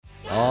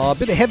Oh, a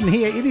bit of heaven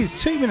here. It is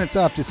 2 minutes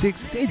after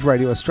 6. It's Edge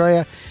Radio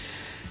Australia.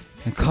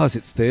 And because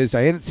it's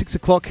Thursday and it's 6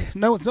 o'clock,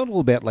 no, it's not all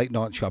about late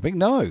night shopping.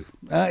 No,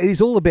 it is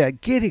all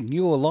about getting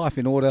your life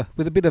in order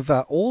with a bit of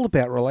all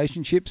about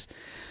relationships.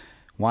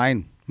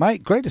 Wayne,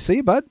 mate, great to see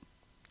you, bud.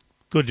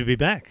 Good to be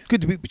back. Good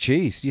to be.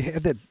 Jeez,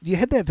 you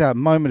had that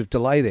moment of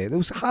delay there. There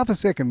was half a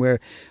second where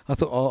I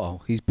thought,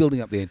 oh, he's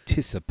building up the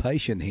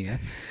anticipation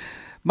here.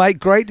 Mate,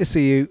 great to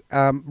see you.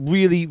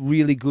 Really,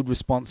 really good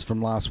response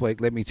from last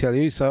week, let me tell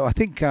you. So I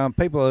think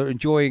people are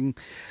enjoying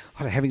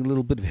having a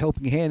little bit of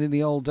helping hand in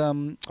the old,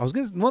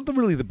 not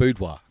really the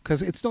boudoir,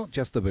 because it's not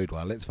just the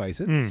boudoir, let's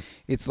face it.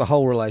 It's the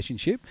whole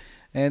relationship.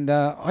 And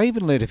I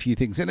even learned a few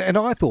things. And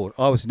I thought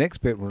I was an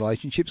expert in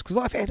relationships because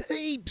I've had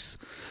heaps.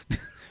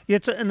 Yeah,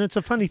 it's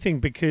a funny thing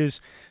because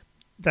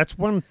that's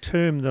one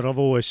term that I've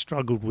always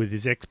struggled with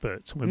is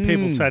experts. When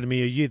people say to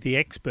me, are you the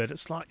expert?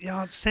 It's like,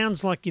 yeah, it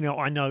sounds like,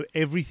 I know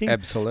everything.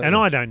 Absolutely. And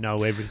I don't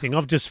know everything.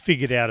 I've just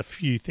figured out a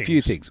few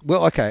things.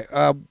 Well, okay.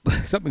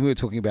 Something we were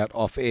talking about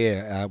off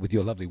air with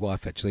your lovely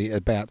wife, actually,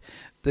 about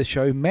the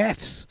show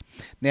MAFS.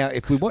 Now,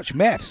 if we watch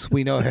MAFS,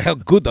 we know how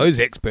good those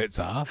experts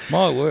are.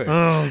 My word.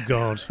 Oh,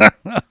 God.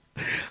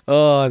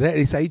 Oh, that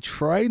is a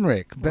train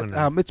wreck. But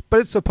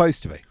it's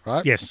supposed to be,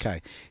 right? Yes.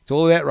 Okay. It's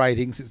all about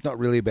ratings. It's not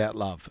really about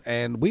love.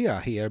 And we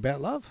are here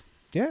about love.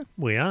 Yeah.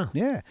 We are.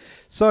 Yeah.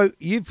 So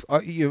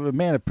you're a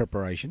man of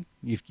preparation.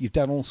 You've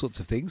done all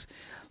sorts of things.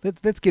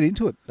 Let's get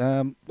into it.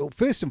 Well,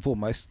 first and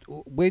foremost,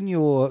 when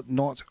you're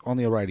not on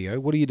the radio,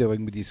 what are you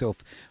doing with yourself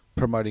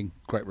promoting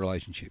great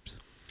relationships?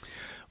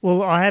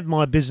 Well, I have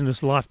my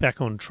business Life Back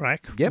on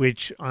Track, Yep.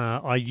 which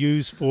I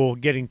use for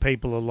getting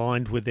people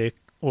aligned with their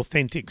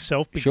authentic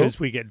self because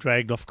we get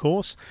dragged off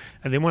course.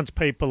 And then once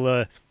people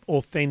are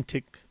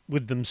authentic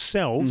with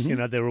themselves,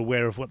 they're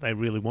aware of what they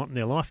really want in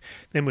their life,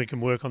 then we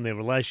can work on their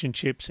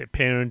relationships, their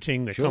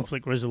parenting, their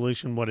conflict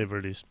resolution, whatever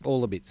it is.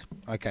 All the bits.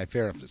 Okay,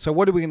 fair enough. So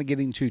what are we going to get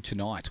into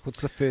tonight?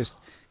 What's the first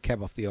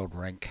cab off the old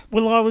rank?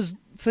 Well, I was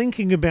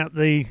thinking about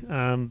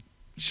the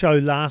show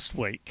last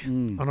week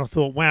and I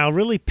thought, wow, I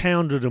really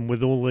pounded them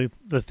with all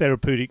the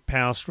therapeutic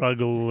power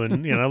struggle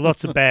and,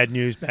 lots of bad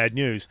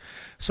news.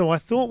 So I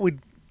thought we'd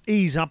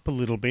ease up a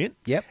little bit.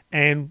 Yep.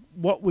 And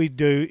what we'd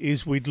do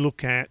is we'd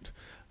look at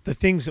the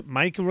things that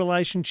make a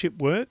relationship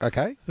work.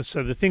 Okay.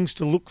 So the things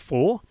to look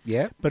for.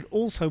 Yeah. But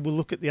also we'll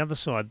look at the other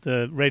side,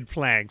 the red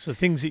flags, the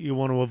things that you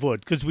want to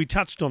avoid. Because we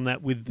touched on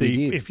that with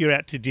if you're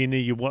out to dinner,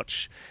 you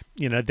watch,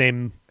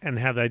 them and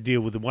how they deal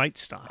with the wait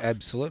staff.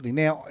 Absolutely.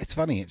 Now, it's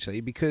funny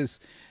actually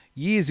because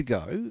years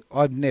ago,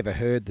 I've never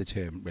heard the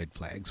term red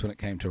flags when it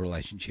came to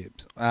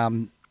relationships.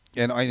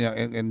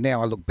 And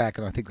now I look back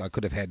and I think I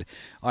could have had,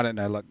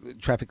 like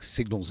traffic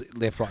signals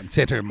left, right and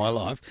centre in my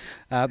life.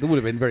 That would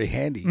have been very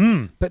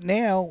handy. But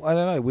now, I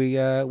don't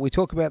know, we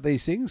talk about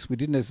these things. We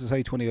didn't, as I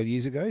say, 20 odd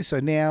years ago. So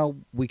now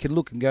we can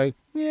look and go,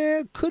 yeah,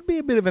 it could be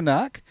a bit of a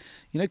narc.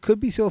 Could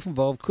be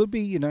self-involved. Could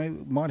be,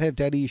 might have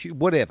daddy issues,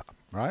 whatever.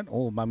 Right?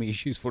 Or mummy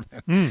issues for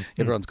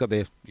everyone's got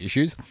their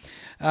issues.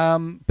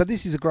 But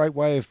this is a great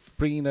way of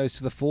bringing those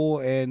to the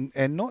fore and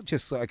not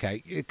just,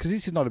 because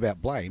this is not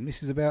about blame.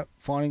 This is about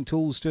finding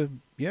tools to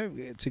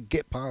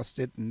get past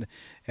it and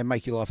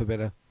make your life a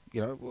better,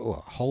 a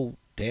whole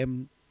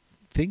damn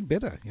thing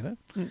better,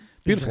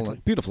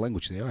 Beautiful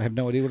language there. I have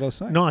no idea what I was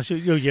saying. Nice.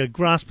 Your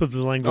grasp of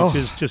the language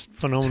is just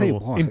phenomenal.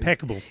 What,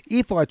 impeccable.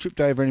 If I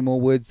tripped over any more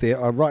words there,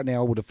 right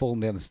now I would have fallen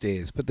down the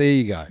stairs. But there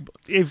you go.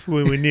 If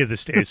we were near the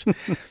stairs.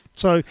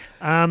 So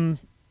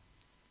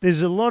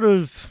there's a lot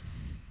of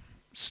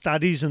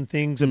studies and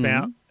things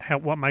about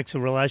what makes a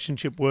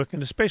relationship work,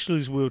 and especially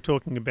as we were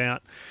talking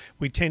about,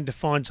 we tend to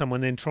find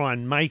someone then try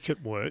and make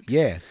it work.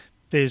 Yeah.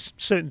 There's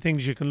certain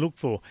things you can look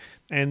for.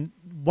 And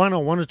one I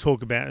want to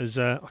talk about is,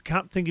 I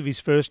can't think of his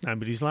first name,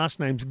 but his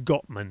last name's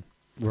Gottman.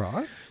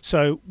 Right.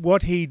 So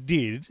what he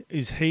did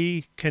is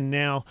he can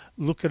now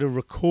look at a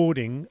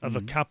recording of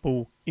a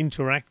couple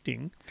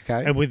interacting,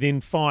 and within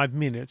 5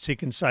 minutes he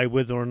can say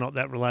whether or not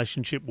that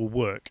relationship will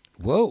work.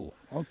 Whoa,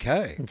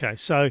 okay. Okay,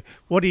 so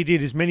what he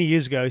did is many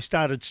years ago he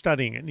started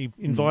studying it and he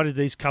invited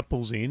these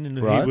couples in and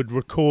he would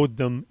record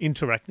them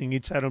interacting.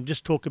 He'd say to them,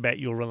 just talk about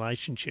your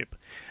relationship.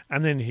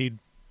 And then he'd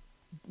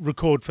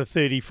record for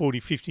 30, 40,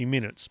 50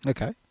 minutes.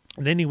 Okay.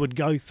 And then he would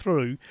go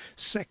through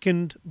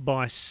second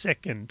by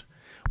second,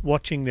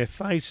 watching their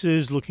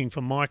faces, looking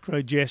for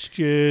micro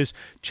gestures,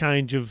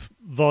 change of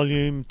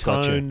volume,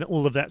 tone,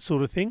 all of that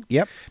sort of thing.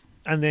 Yep.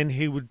 And then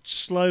he would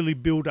slowly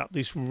build up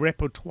this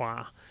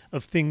repertoire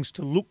of things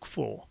to look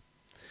for.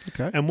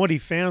 Okay. And what he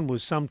found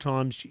was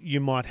sometimes you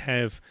might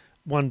have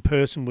one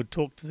person would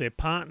talk to their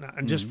partner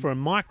and just for a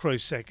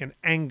microsecond,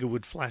 anger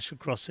would flash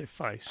across their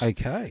face.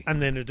 Okay.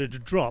 And then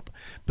it'd drop.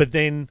 But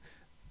then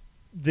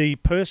the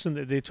person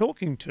that they're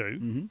talking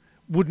to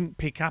wouldn't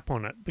pick up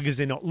on it because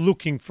they're not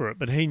looking for it,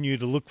 but he knew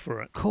to look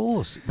for it. Of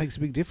course, it makes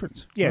a big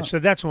difference. Yeah, Right. so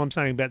that's what I'm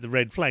saying about the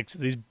red flags. So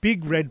there's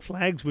big red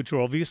flags, which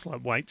are obvious,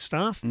 like wait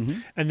staff,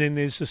 and then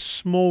there's the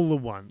smaller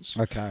ones.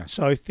 Okay.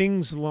 So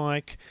things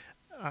like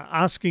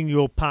asking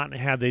your partner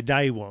how their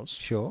day was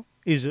Sure.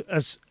 is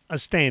a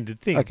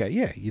standard thing. Okay,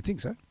 yeah, you think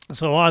so.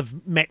 So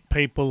I've met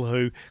people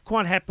who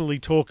quite happily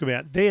talk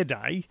about their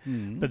day,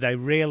 but they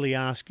rarely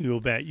ask you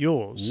about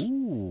yours.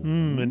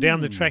 And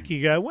down the track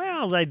you go,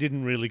 well, they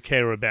didn't really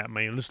care about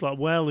me. And it's like,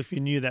 well, if you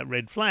knew that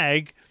red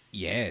flag,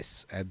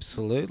 Yes,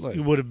 absolutely.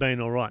 you would have been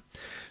all right.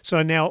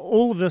 So now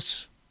all of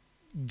us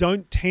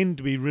don't tend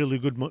to be really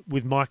good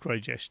with micro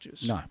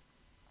gestures. No.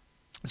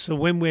 So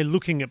when we're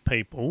looking at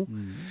people,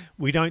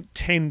 we don't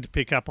tend to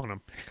pick up on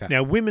them. Okay.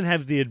 Now, women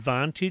have the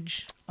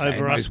advantage over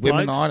Same us as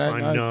women, blokes. I don't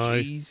know.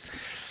 know.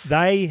 Jeez.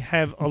 They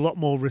have a lot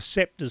more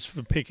receptors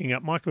for picking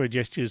up micro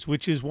gestures,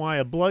 which is why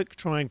a bloke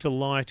trying to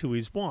lie to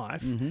his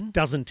wife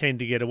doesn't tend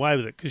to get away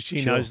with it because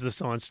she Sure. knows the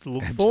signs to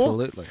look for.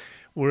 Absolutely.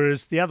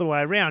 Whereas the other way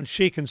around,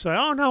 she can say,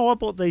 oh, no, I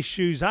bought these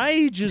shoes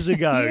ages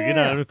ago,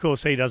 Yeah. and of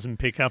course he doesn't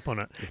pick up on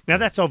it. Now,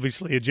 that's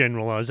obviously a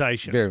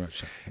generalisation. Very much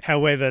so.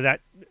 However,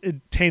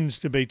 it tends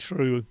to be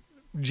true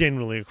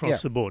generally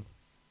across the board.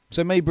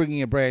 So me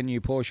bringing a brand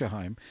new Porsche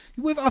home,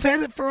 I've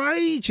had it for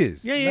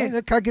ages. Yeah. No,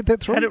 I can't get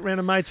that through. Had it round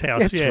a mate's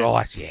house, That's yeah.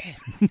 right, yeah.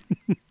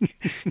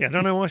 Yeah, I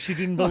don't know why she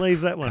didn't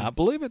believe that one. Can't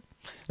believe it.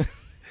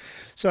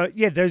 So,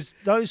 yeah, there's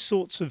those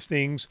sorts of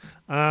things.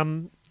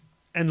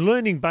 And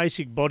learning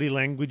basic body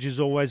language is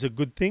always a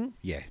good thing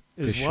Yeah,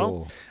 as for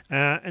well.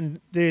 sure. And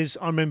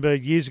I remember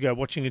years ago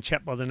watching a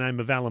chap by the name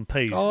of Alan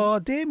Pease. Oh,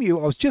 damn you.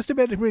 I was just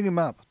about to bring him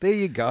up. There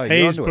you go. You're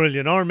He's onto it.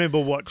 brilliant. I remember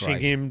watching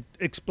Great. him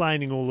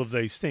explaining all of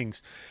these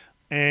things.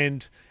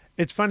 And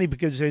it's funny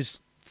because there's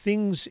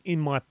things in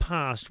my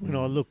past when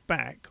I look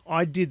back,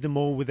 I did them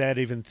all without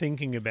even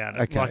thinking about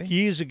it. Okay. Like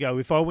years ago,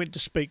 if I went to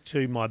speak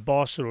to my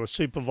boss or a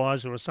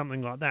supervisor or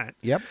something like that,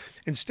 Yep.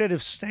 instead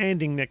of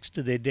standing next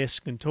to their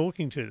desk and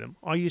talking to them,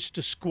 I used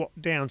to squat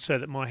down so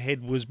that my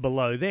head was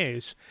below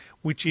theirs,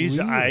 which is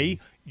Really?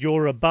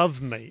 you're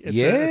above me. It's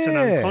an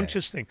Yeah.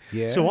 unconscious thing.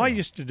 So I Yeah.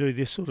 used to do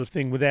this sort of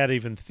thing without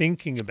even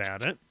thinking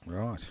about it.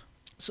 Right.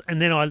 So,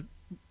 and then I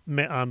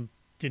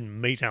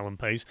didn't meet Alan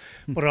Pease,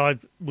 but I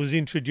was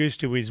introduced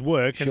to his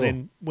work. Sure. And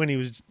then when he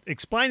was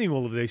explaining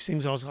all of these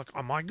things, I was like,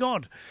 oh, my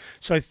God.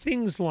 So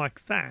things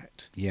like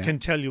that Yeah. can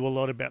tell you a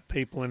lot about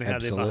people and how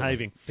Absolutely. they're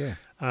behaving.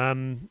 Yeah.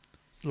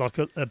 Like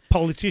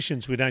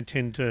politicians, we don't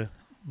tend to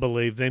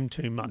believe them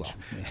too much. Well,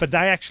 yeah. But they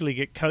actually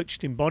get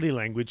coached in body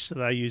language, so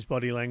they use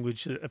body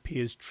language that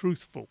appears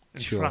truthful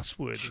and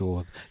trustworthy.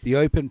 Sure. The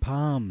open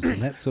palms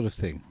and that sort of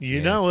thing. You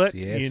know it.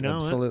 Yes, You know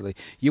it. absolutely.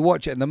 You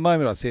watch it, and the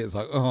moment I see it, it's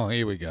like, oh,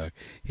 here we go.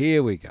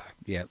 Here we go.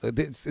 Yeah.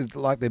 It's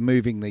like they're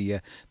moving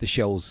the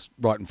shells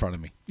right in front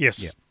of me.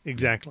 Yes, Yeah.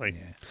 exactly.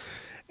 Yeah.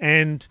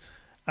 And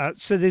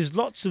so there's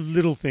lots of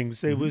little things.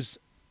 There Mm-hmm. was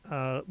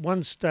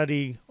one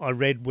study I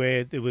read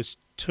where there was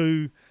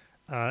two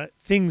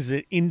things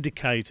that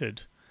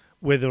indicated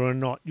whether or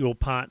not your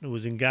partner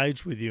was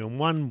engaged with you. And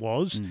one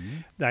was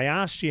they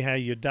asked you how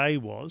your day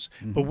was,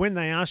 but when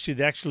they asked you,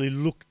 they actually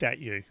looked at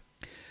you.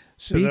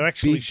 So Big, they're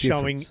actually big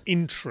showing difference.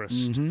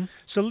 interest.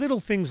 So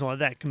little things like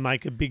that can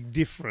make a big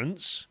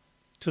difference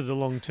to the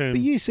long term.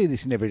 But you see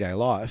this in everyday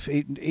life,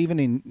 we're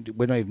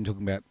not even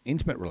talking about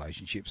intimate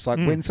relationships. Like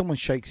when someone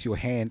shakes your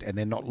hand and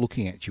they're not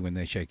looking at you when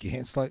they shake your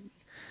hand, it's like,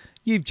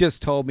 you've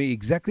just told me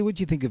exactly what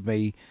you think of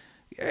me,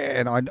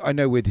 and I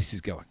know where this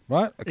is going,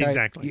 right? Okay?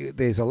 Exactly.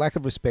 There's a lack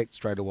of respect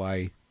straight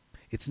away.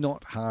 It's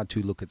not hard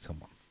to look at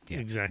someone. Yeah.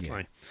 Exactly.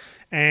 Yeah.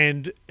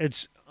 And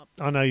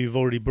I know you've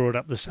already brought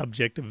up the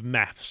subject of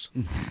maths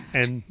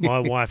and my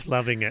wife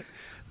loving it.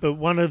 But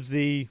one of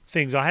the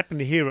things, I happen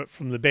to hear it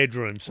from the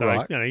bedroom, so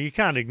Right. you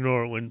can't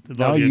ignore it when the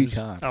No, you volume's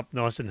can't. up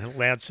nice and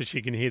loud so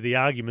she can hear the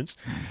arguments.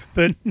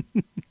 But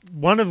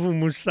one of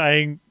them was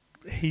saying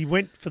he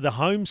went for the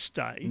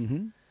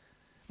homestay,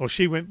 or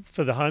she went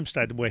for the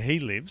homestay to where he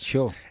lives,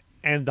 Sure.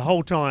 and the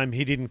whole time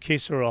he didn't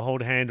kiss her or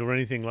hold a hand or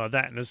anything like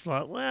that. And it's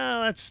like,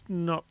 well, that's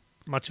not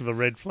much of a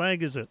red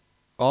flag, is it?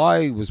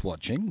 I was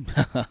watching.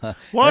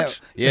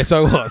 What? Yes, I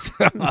was.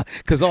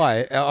 Because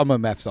I'm a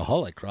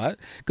mathsaholic, right?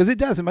 Because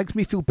it makes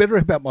me feel better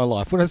about my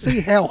life. When I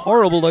see how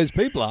horrible those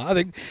people are, I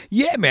think,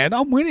 yeah, man,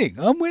 I'm winning.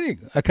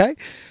 Okay?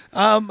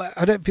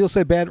 I don't feel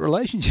so bad at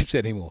relationships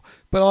anymore.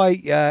 But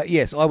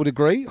yes, I would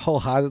agree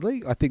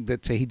wholeheartedly. I think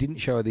that he didn't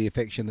show her the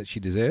affection that she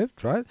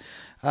deserved, right?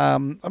 I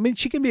mean,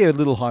 she can be a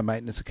little high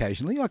maintenance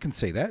occasionally. I can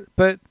see that.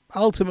 But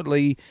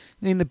ultimately,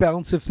 in the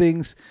balance of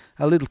things,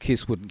 a little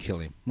kiss wouldn't kill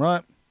him,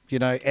 right?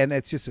 And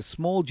it's just a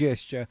small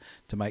gesture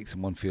to make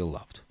someone feel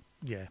loved.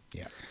 Yeah.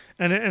 Yeah.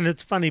 And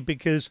it's funny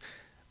because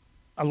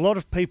a lot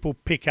of people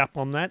pick up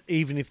on that,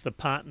 even if the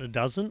partner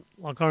doesn't.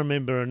 Like I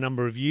remember a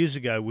number of years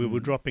ago, we were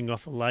dropping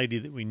off a lady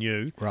that we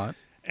knew, Right.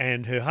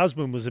 and her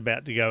husband was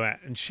about to go out,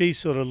 and she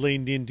sort of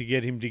leaned in to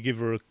get him to give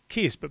her a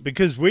kiss. But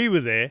because we were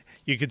there,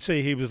 you could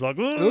see he was like,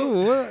 "Ooh."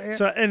 Ooh, yeah.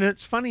 So, and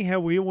it's funny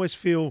how we always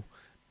feel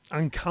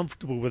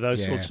uncomfortable with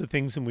those Yeah. sorts of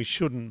things, and we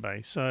shouldn't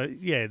be. So,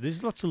 yeah,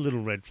 there's lots of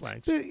little red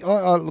flags.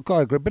 Look,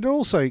 I agree, but it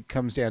also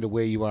comes down to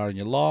where you are in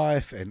your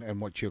life and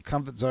what your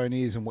comfort zone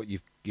is and what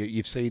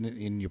you've seen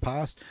in your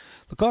past.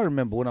 Look, I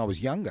remember when I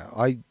was younger,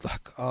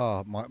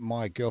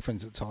 my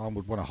girlfriends at the time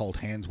would want to hold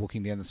hands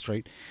walking down the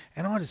street,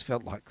 and I just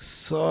felt like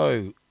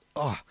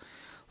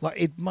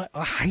Like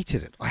I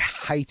hated it. I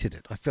hated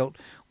it. I felt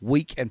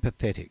weak and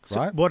pathetic. So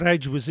right? what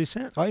age was this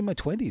at? Oh, in my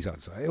 20s,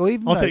 I'd say. Or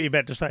even I thought you were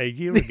about to say a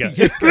year ago.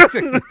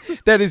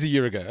 That is a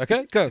year ago.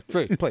 Okay, go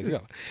through, please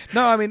go.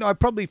 No, I mean, I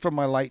probably from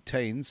my late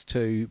teens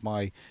to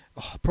my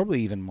probably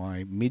even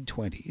my mid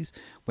 20s,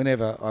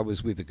 whenever I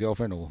was with a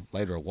girlfriend or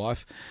later a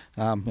wife,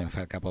 I've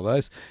had a couple of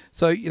those.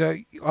 So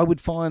I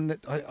would find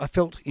that I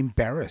felt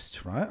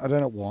embarrassed. Right? I don't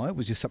know why. It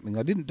was just something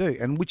I didn't do,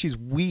 and which is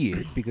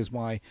weird because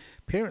my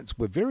parents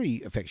were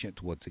very affectionate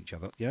towards each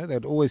other.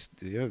 They'd always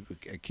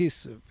a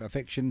kiss,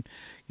 affection.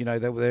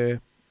 They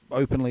were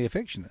openly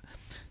affectionate.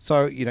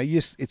 So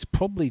yes, it's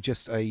probably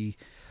just a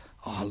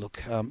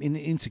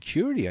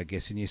insecurity, I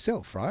guess, in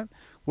yourself, right?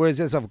 Whereas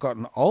as I've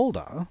gotten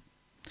older,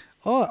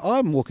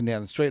 I'm walking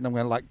down the street and I'm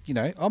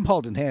going I'm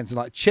holding hands and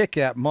like, check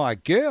out my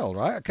girl,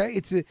 right? Okay,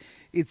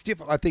 it's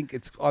different. I think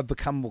I've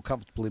become more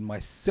comfortable in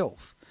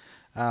myself,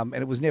 and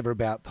it was never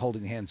about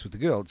holding hands with the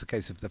girl. It's a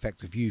case of the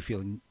fact of you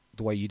feeling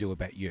the way you do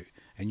about you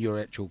and your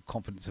actual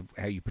confidence of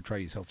how you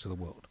portray yourself to the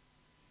world.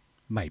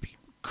 Maybe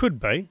could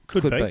be.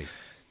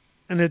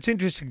 And it's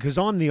interesting because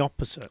I'm the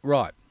opposite.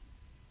 Right.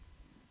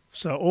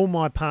 So all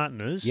my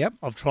partners, Yep.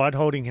 I've tried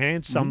holding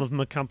hands. Some of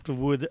them are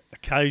comfortable with it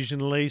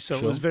occasionally. So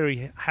Sure. it was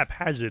very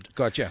haphazard.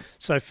 Gotcha.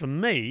 So for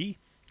me,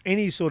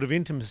 any sort of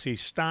intimacy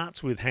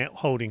starts with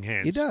holding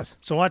hands. It does.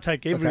 So I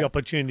take every Okay.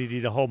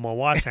 opportunity to hold my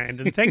wife's hand,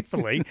 and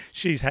thankfully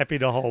she's happy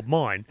to hold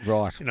mine.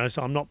 Right.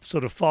 So I'm not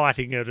sort of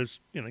fighting it as,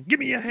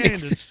 give me your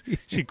hand.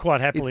 She quite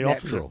happily It's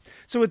offers it. natural.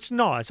 So it's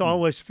nice. I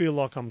always feel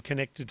like I'm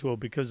connected to her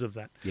because of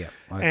that. Yeah.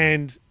 I agree.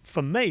 And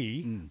for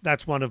me,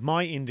 that's one of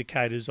my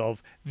indicators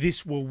of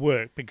this will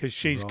work because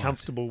she's Right.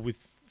 comfortable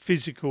with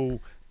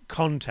physical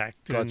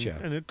contact. Gotcha.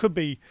 And it could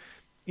be,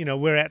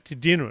 we're out to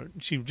dinner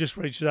and she just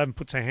reaches over and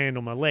puts her hand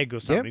on my leg or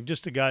something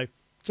just to go,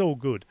 it's all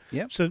good.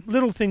 Yep. So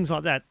little things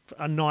like that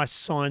are nice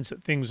signs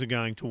that things are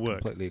going to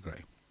work. Completely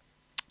agree.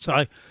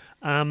 So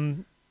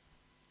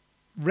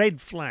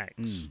red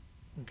flags.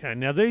 Okay,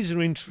 now these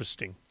are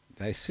interesting.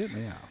 They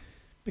certainly are.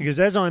 Because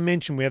as I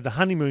mentioned, we have the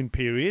honeymoon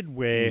period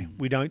where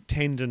we don't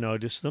tend to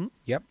notice them.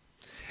 Yep.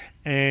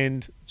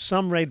 And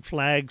some red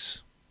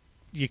flags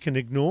you can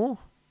ignore,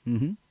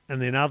 Mm-hmm.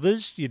 and then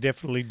others you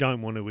definitely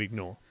don't want to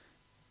ignore.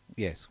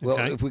 Yes. Well,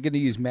 Okay. if we're going to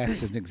use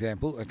maths as an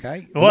example,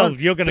 okay. Well,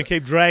 you're going to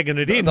keep dragging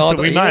it in, so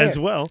we may as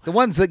well. The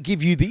ones that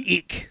give you the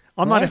ick.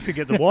 I might right? have to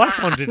get the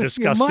wife on to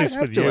discuss might this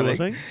have with to, you, I I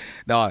think. think.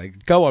 No,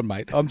 go on,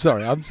 mate. I'm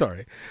sorry.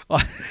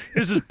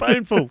 This is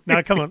painful.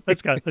 No, come on,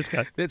 let's go. Let's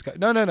go.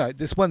 No.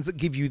 There's ones that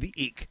give you the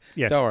ick.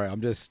 Yeah. Don't worry. I'm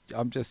just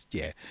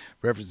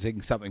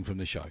referencing something from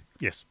the show.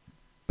 Yes.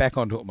 Back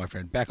onto it, my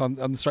friend. Back on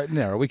the straight and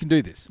narrow. We can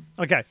do this.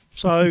 Okay,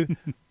 so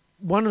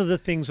one of the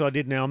things I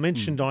did now, I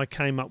mentioned I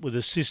came up with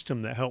a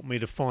system that helped me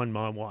to find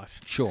my wife.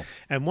 Sure.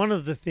 And one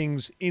of the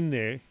things in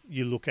there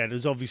you look at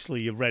is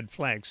obviously your red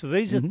flags. So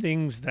these are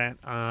things that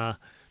are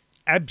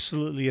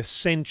absolutely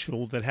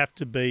essential that have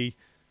to be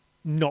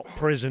not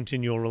present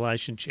in your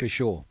relationship. For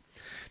sure.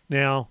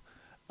 Now,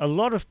 a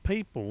lot of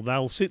people,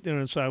 they'll sit there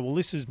and say, well,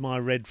 this is my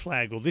red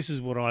flag or this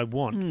is what I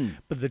want.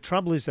 But the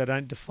trouble is they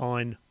don't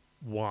define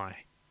why.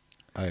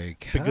 Okay.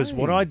 Because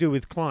what I do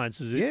with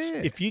clients is Yeah.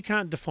 if you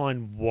can't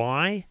define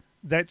why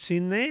that's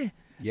in there,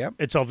 Yep.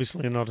 it's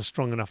obviously not a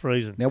strong enough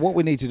reason. Now, what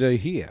we need to do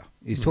here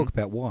is talk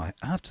about why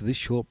after this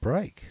short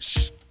break.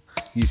 Shh.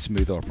 You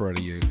smooth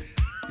operator, you.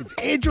 It's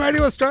Edge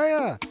Radio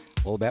Australia.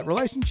 All about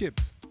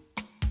relationships.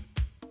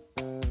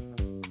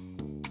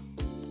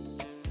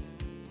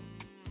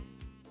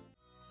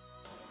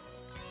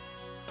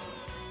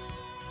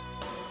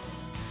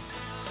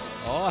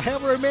 Oh, how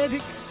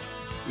romantic.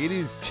 It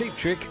is Cheap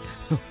Trick.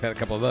 We've had a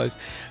couple of those.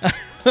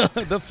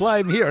 The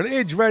Flame here on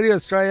Edge Radio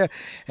Australia.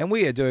 And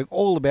we are doing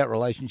all about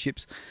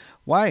relationships.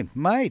 Wayne,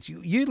 mate,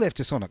 you left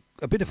us on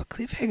a bit of a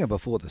cliffhanger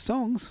before the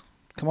songs.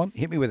 Come on,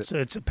 hit me with it. So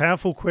it's a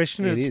powerful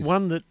question. It It's is.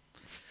 one that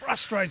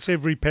frustrates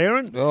every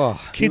parent.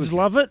 Oh, Kids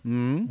love it.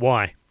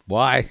 Why?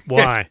 Why?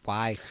 Why?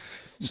 Why?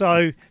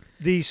 So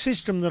the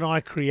system that I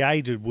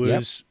created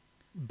was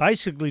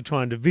basically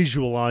trying to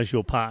visualize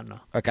your partner.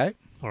 Okay.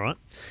 All right.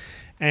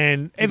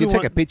 And You everyone,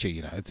 can take a picture,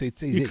 It's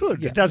easy. you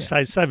could. Yeah, It does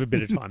yeah. save a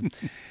bit of time.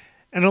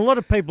 And a lot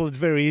of people, it's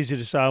very easy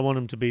to say, I want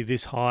them to be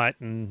this height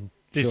and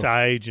this Sure.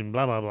 age and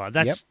blah, blah, blah.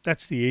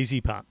 That's the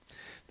easy part.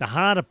 The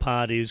harder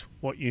part is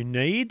what you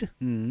need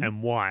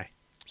and why.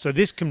 So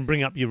this can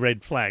bring up your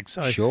red flags.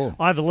 So Sure.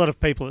 I have a lot of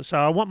people that say,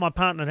 I want my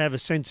partner to have a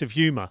sense of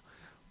humour.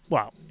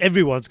 Well,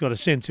 everyone's got a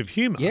sense of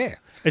humour. Yeah.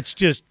 It's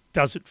just,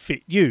 does it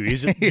fit you?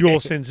 Is it your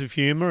sense of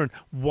humour? And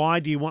why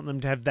do you want them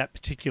to have that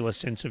particular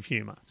sense of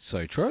humour?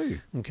 So true.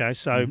 Okay,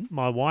 so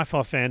my wife,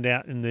 I found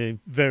out in the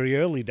very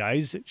early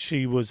days that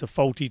she was a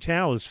Fawlty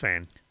Towers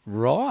fan.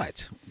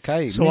 Right.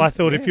 Okay. So I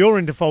thought if you're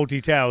into yes.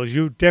 Fawlty Towers,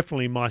 you're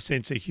definitely my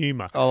sense of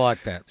humour. I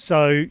like that.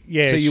 So,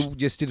 yeah. So you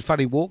just did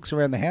funny walks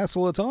around the house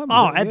all the time?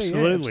 Oh, Is that- yeah,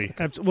 absolutely.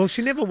 Well,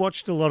 she never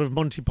watched a lot of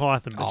Monty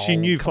Python, but she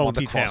knew come on,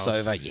 the Fawlty Towers.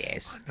 crossover,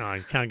 yes. No,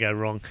 you can't go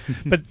wrong.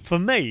 But for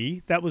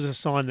me, that was a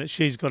sign that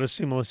she's got a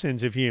similar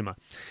sense of humour.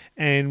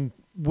 And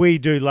we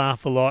do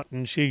laugh a lot,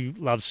 and she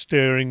loves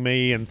stirring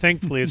me, and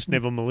thankfully it's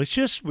never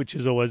malicious, which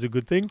is always a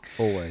good thing.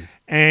 Always.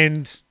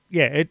 And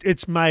yeah,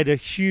 it's made a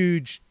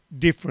huge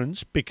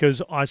difference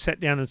because I sat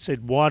down and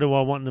said, why do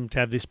I want them to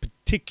have this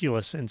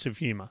particular sense of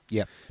humour?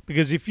 Yeah.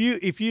 Because if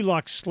you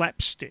like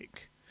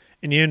slapstick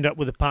and you end up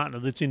with a partner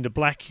that's into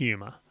black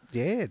humour,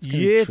 It's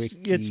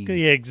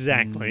yeah,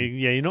 exactly.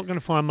 Yeah, you're not going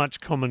to find much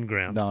common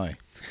ground. No.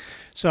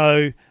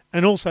 So,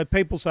 and also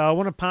people say, I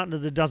want a partner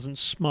that doesn't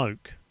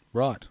smoke.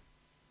 Right.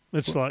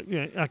 It's like,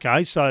 yeah,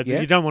 okay, so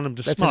Yeah. you don't want them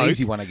to That's smoke. an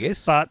easy one, I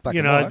guess. But, Black you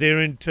and know, white. they're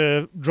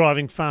into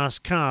driving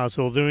fast cars,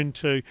 or they're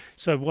into,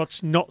 so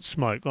what's not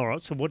smoke? All right,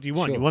 so what do you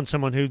want? Sure. You want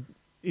someone who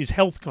is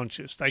health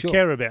conscious. They Sure.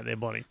 care about their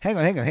body. Hang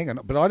on.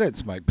 But I don't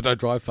smoke, but I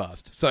drive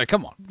fast. So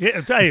come on.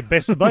 Yeah, hey,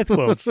 best of both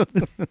worlds.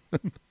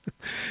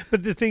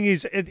 But the thing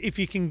is, if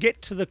you can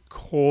get to the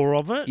core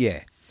of it,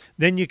 Yeah.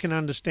 then you can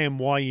understand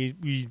why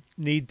you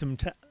need them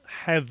to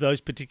have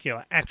those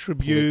particular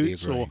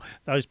attributes Completely or agree.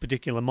 those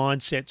particular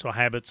mindsets or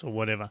habits or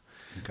whatever.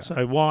 Okay.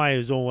 So why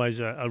is always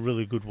a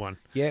really good one.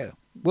 Yeah.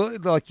 Well,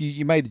 like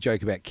you made the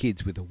joke about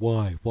kids with the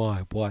why.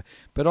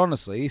 But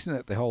honestly, isn't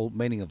that the whole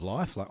meaning of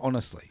life? Like,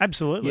 honestly.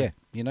 Absolutely. Yeah.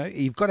 You know,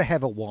 you've got to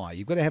have a why.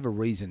 You've got to have a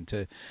reason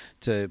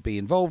to be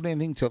involved in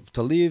anything,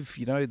 to live,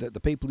 you know, the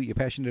people that you're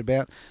passionate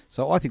about.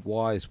 So I think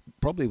why is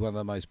probably one of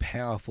the most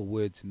powerful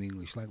words in the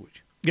English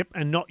language. Yep,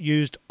 and not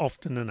used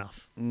often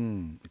enough.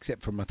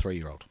 Except from a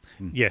 3-year-old.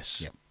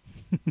 Yes. Yep.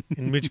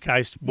 In which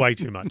case, way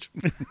too much.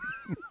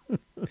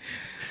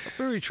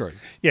 Very true.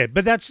 Yeah,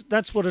 but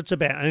that's what it's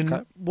about. And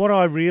Okay. what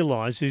I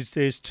realise is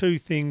there's two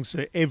things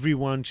that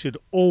everyone should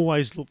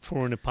always look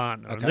for in a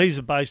partner. And Okay. these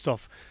are based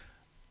off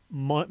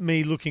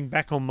me looking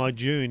back on my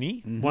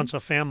journey Mhm. once I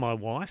found my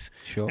wife.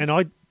 Sure.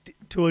 And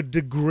to a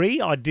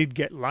degree, I did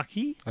get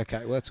lucky. Okay,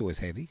 well, that's always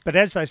handy. But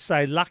as they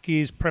say, luck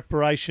is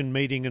preparation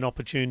meeting an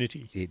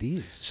opportunity. It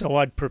is. So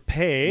I'd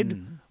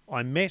prepared,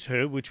 I met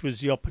her, which was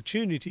the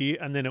opportunity,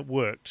 and then it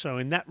worked. So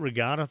in that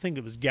regard, I think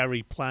it was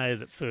Gary Player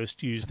that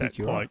first used I think that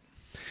you're quote.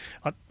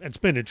 It's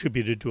been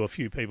attributed to a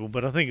few people,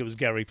 but I think it was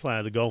Gary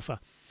Player, the golfer.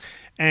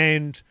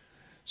 And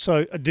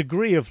so a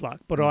degree of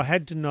luck, but I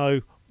had to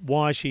know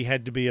why she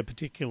had to be a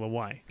particular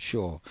way.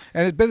 Sure.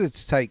 And it's better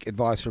to take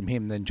advice from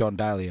him than John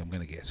Daly, I'm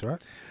going to guess,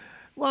 right?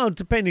 Well,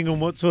 depending on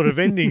what sort of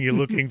ending you're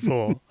looking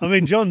for. I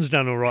mean, John's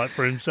done all right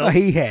for Oh, himself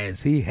he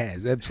has,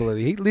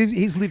 absolutely.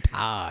 He's lived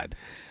hard.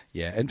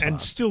 Yeah, and and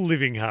fast. still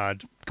living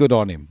hard. Good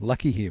on him.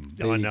 Lucky him.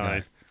 There I you know.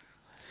 go.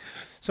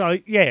 So,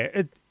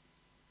 yeah,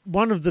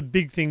 one of the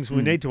big things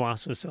we need to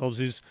ask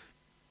ourselves is,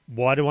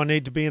 why do I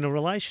need to be in a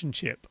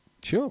relationship?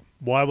 Sure.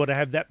 Why would I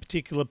have that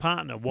particular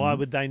partner? Why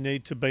would they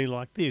need to be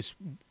like this?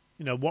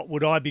 You know, what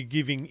would I be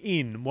giving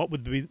in? What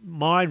would be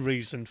my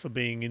reason for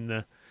being in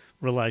the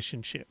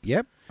relationship?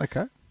 Yep.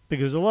 Okay.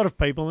 Because a lot of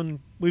people, and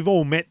we've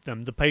all met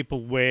them, the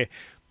people where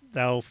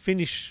they'll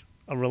finish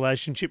a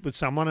relationship with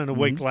someone and a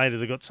week later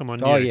they've got someone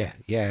new. Oh, yeah.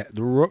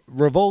 The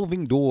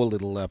revolving door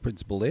little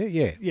principle there.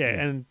 Yeah. Yeah,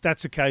 and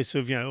that's a case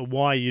of, you know,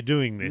 why are you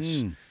doing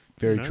this?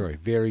 Very you know? true.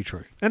 Very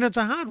true. And it's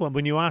a hard one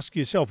when you ask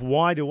yourself,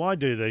 why do I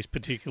do these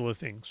particular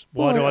things?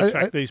 Why Well, do I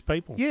attract these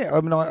people? Yeah, I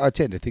mean, I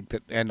tend to think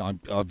that, and I'm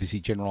obviously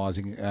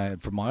generalising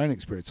from my own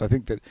experience. I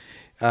think that,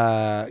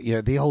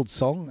 the old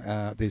song,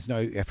 "There's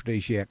no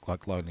aphrodisiac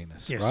like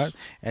loneliness," Yes. right?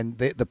 And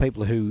the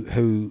people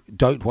who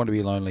don't want to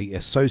be lonely are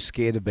so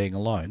scared of being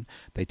alone,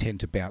 they tend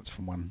to bounce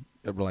from one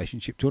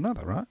relationship to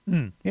another, right?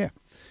 Yeah.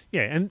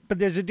 Yeah, but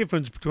there's a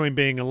difference between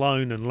being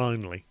alone and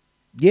lonely.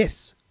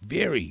 Yes.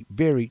 Very,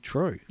 very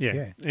true.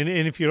 Yeah. And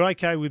if you're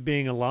okay with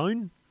being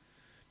alone,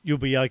 you'll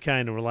be okay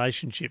in a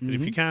relationship. But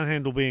if you can't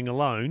handle being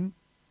alone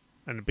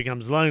and it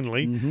becomes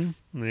lonely,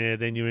 yeah,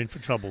 then you're in for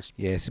troubles.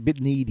 Yes, a bit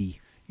needy.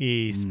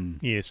 Yes,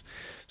 yes.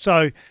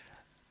 So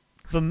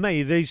for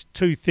me, these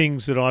two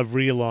things that I've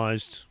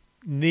realised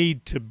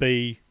need to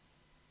be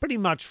pretty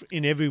much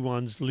in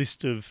everyone's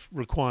list of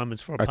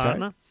requirements for a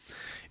partner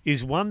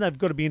is one, they've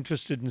got to be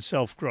interested in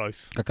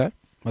self-growth. Okay.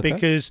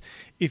 Because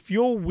if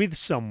you're with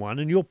someone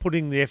and you're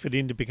putting the effort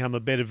in to become a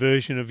better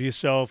version of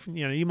yourself,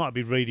 you know, you might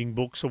be reading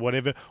books or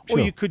whatever, or Sure.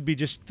 you could be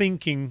just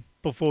thinking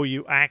before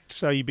you act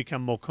so you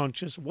become more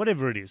conscious,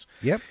 whatever it is.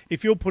 Yep.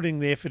 If you're putting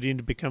the effort in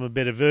to become a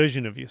better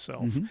version of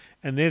yourself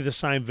and they're the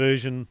same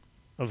version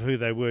of who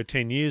they were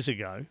 10 years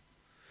ago,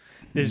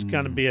 there's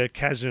going to be a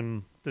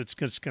chasm that's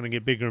just going to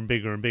get bigger and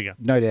bigger and bigger.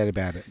 No doubt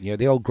about it. Yeah,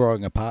 the old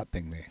growing apart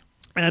thing there.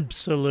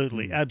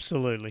 Absolutely,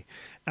 absolutely.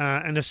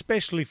 And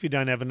especially if you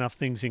don't have enough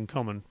things in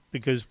common,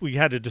 because we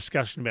had a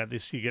discussion about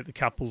this. You get the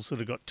couples that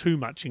have got too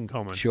much in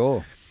common.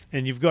 Sure.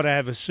 And you've got to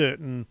have a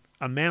certain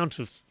amount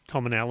of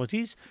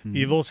commonalities.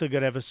 You've also got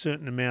to have a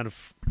certain amount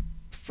of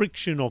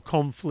friction or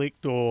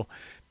conflict or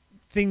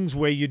things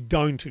where you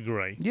don't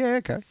agree. Yeah,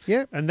 okay.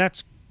 Yeah. And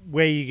that's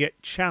where you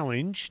get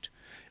challenged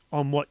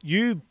on what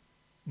you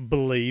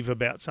believe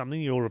about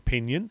something, your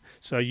opinion.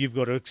 So you've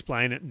got to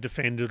explain it and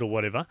defend it or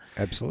whatever.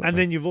 Absolutely. And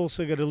then you've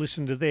also got to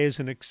listen to theirs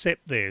and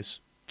accept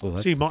theirs. Well,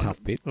 that's So you the might,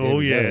 tough bit. There Oh,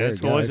 we go, yeah, there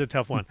it's we go. always a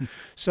tough one.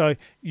 So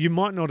you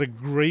might not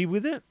agree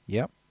with it,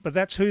 Yep. but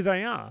that's who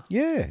they are.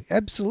 Yeah,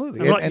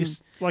 absolutely.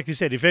 And like you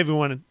said, if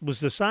everyone was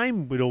the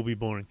same, we'd all be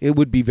boring. It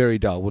would be very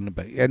dull, wouldn't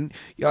it be? And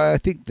I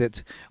think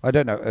that, I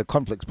don't know,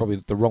 conflict's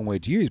probably the wrong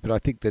word to use, but I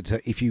think that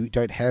if you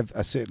don't have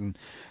a certain,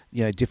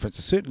 difference,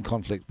 a certain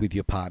conflict with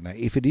your partner,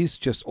 if it is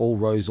just all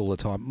rose all the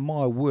time,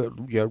 my word,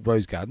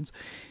 rose gardens,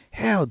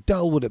 how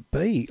dull would it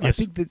be? Yes. I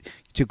think that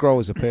to grow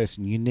as a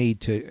person, you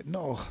need to,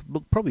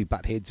 probably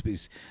butt heads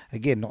is,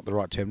 again, not the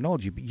right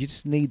terminology, but you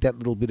just need that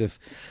little bit of...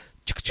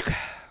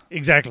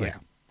 Exactly. Yeah.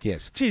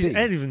 Yes. Geez,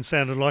 that even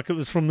sounded like it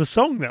was from the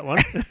song, that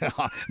one.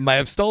 May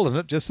have stolen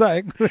it, just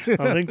saying.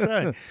 I think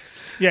so.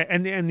 Yeah,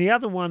 and the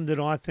other one that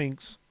I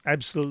think's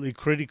absolutely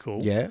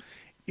critical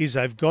is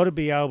they've got to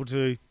be able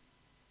to,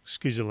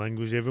 excuse the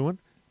language, everyone,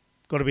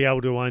 got to be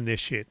able to own their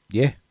shit.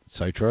 Yeah,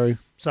 so true.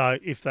 So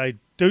if they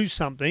do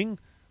something,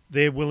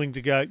 they're willing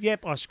to go,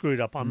 yep, I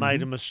screwed up, I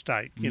made a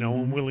mistake,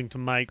 I'm willing to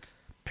make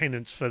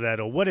penance for that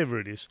or whatever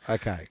it is.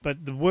 Okay.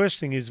 But the worst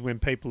thing is when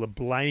people are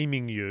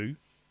blaming you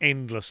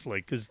endlessly,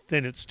 because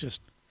then it's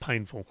just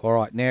painful. All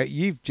right. Now,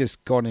 you've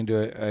just gone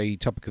into a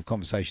topic of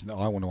conversation that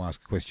I want to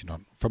ask a question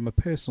on from a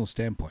personal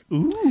standpoint.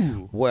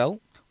 Ooh.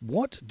 Well,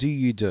 what do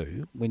you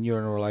do when you're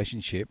in a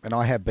relationship? And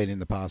I have been in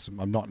the past,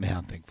 I'm not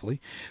now, thankfully,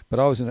 but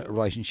I was in a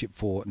relationship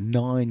for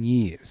 9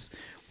 years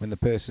when the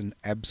person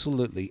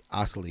absolutely,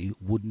 utterly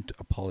wouldn't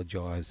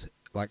apologise.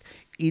 Like,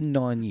 in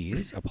 9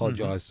 years,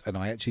 apologised, and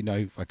I actually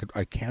know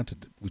I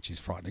counted it, which is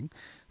frightening,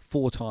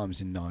 4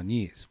 times in 9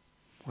 years.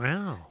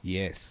 Wow.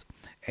 Yes.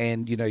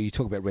 And, you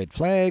talk about red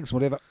flags,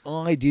 whatever.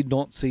 I did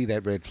not see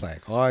that red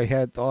flag. I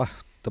had,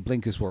 the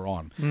blinkers were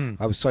on.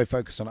 I was so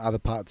focused on other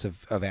parts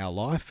of our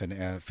life and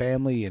our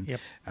family and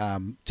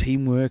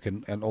teamwork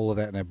and all of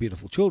that and our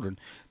beautiful children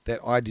that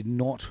I did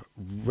not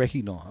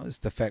recognise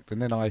the fact.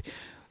 And then I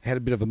had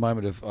a bit of a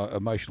moment of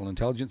emotional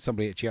intelligence.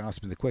 Somebody actually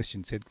asked me the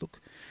question, said, look,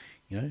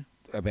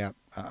 about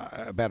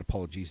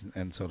apologies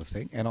and sort of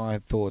thing. And I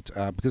thought,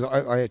 because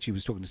I actually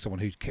was talking to someone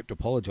who kept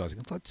apologising.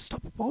 I was like,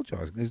 stop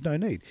apologising. There's no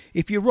need.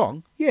 If you're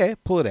wrong,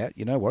 pull it out.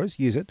 No worries,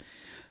 use it.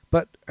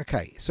 But,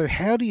 okay, so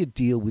how do you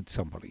deal with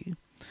somebody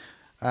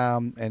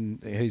and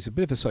who's a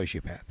bit of a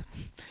sociopath,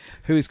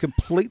 who is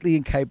completely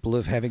incapable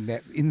of having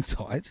that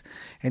insight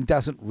and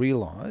doesn't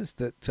realise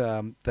that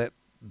that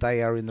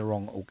they are in the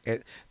wrong, or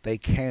they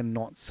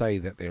cannot say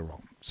that they're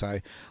wrong.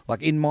 So,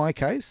 like in my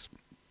case,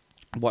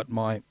 what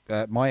my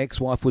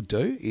ex-wife would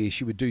do is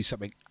she would do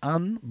something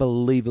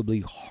unbelievably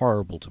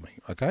horrible to me,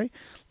 okay?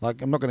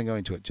 Like, I'm not going to go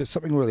into it, just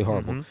something really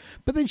horrible.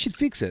 But then she'd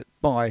fix it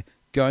by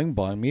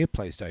buying me a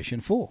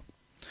PlayStation 4.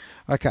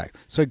 Okay,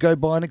 so go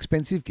buy an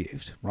expensive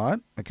gift, right?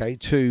 Okay,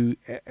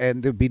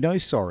 and there'd be no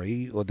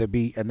sorry, or there'd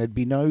be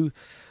no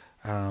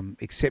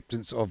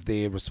acceptance of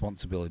their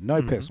responsibility,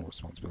 no personal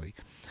responsibility,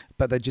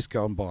 but they'd just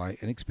go and buy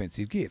an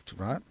expensive gift,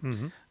 right?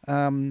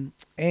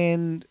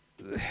 And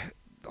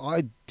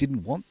I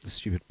didn't want the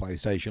stupid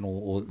PlayStation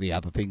or the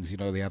other things,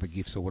 the other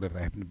gifts or whatever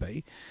they happen to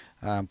be.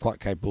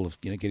 Quite capable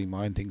of, getting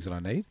my own things that I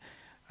need.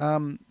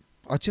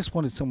 I just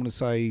wanted someone to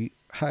say,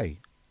 hey,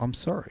 I'm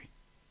sorry.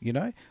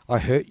 I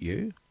hurt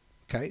you.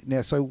 Okay,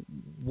 now, so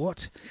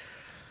what?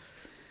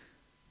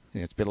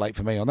 It's a bit late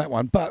for me on that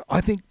one, but I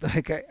think,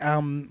 okay,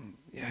 how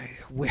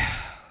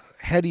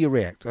do you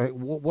react?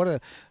 What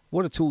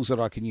are tools that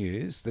I can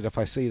use that if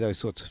I see those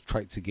sorts of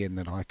traits again,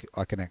 that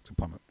I can act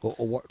upon it?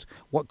 Or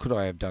what could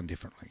I have done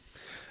differently?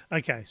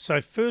 Okay, so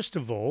first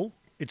of all,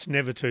 it's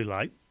never too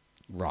late.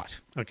 Right.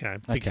 Okay,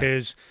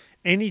 because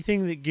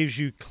anything that gives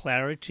you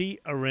clarity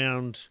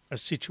around a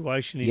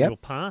situation in your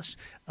past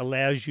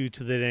allows you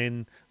to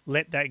then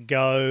let that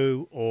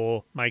go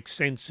or make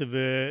sense of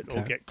it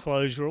or get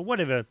closure or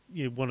whatever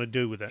you want to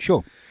do with it.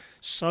 Sure.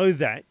 So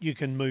that you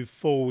can move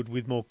forward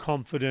with more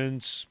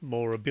confidence,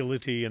 more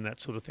ability and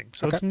that sort of thing.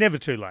 So it's never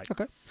too late.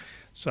 Okay.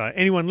 So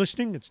anyone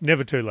listening, it's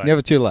never too late.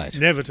 Never too late.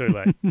 Never too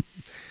late.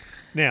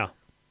 Now,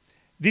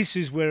 this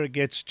is where it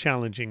gets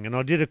challenging. And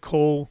I did a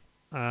call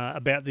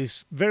about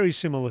this very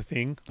similar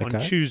thing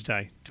on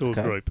Tuesday to a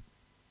group.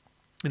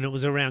 And it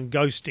was around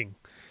ghosting.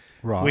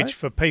 Right. Which,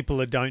 for people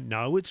that don't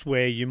know, it's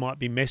where you might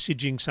be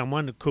messaging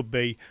someone. It could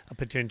be a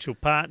potential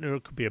partner.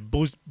 It could be a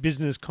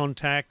business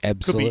contact.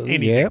 Absolutely. It could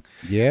be anything.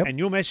 Yep. And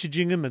you're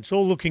messaging them. It's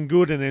all looking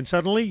good. And then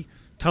suddenly,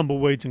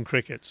 tumbleweeds and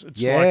crickets.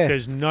 It's like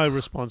there's no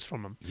response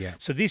from them. Yeah.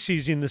 So this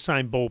is in the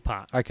same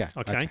ballpark.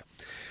 Okay.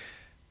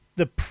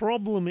 The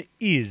problem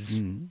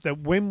is that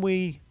when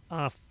we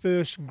are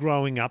first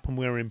growing up and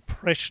we're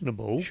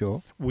impressionable,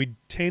 we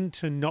tend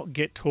to not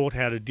get taught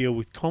how to deal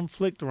with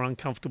conflict or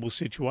uncomfortable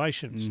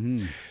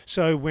situations.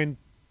 So when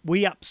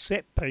we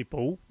upset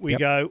people, we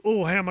go,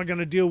 oh, how am I going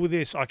to deal with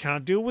this? I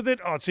can't deal with it.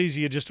 Oh, it's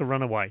easier just to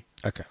run away.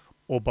 Okay.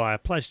 Or buy a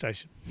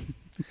PlayStation.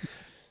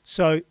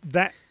 So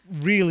that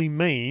really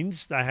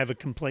means they have a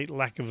complete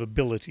lack of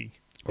ability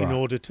in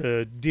order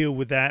to deal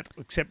with that,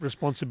 accept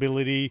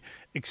responsibility,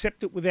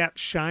 accept it without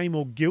shame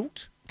or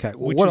guilt. Okay.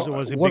 Well, which is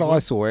always a what big I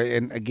one. saw,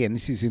 and again,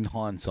 this is in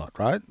hindsight,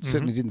 right?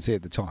 Certainly didn't see it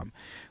at the time.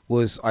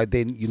 Was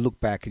you look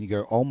back and you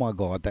go, oh my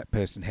God, that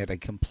person had a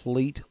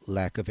complete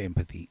lack of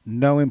empathy,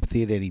 no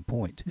empathy at any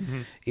point.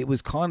 It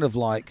was kind of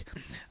like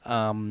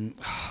a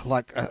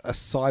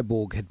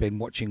cyborg had been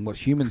watching what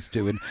humans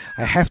do, and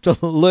I have to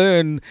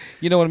learn.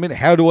 You know what I mean?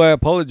 How do I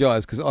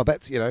apologize? Because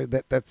that's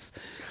that's.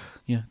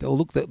 Yeah. Oh,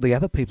 look, the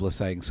other people are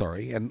saying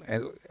sorry, and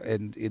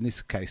in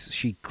this case,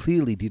 she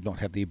clearly did not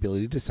have the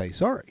ability to say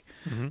sorry.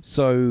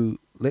 So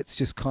let's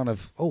just kind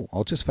of,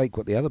 I'll just fake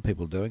what the other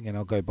people are doing, and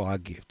I'll go buy a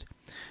gift.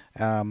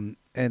 And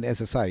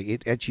as I say,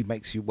 it actually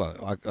makes you,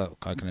 I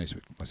can only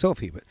speak for myself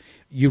here, but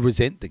you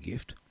resent the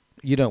gift.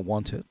 You don't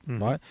want it,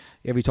 right?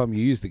 Every time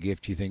you use the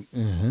gift, you think,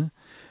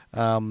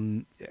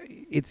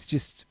 it's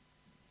just,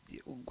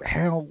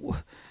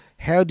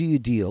 how do you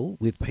deal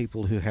with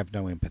people who have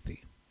no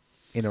empathy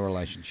in a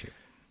relationship?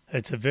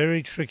 It's a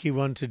very tricky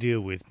one to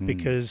deal with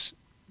because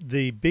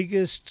the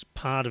biggest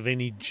part of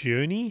any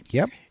journey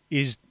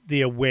is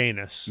the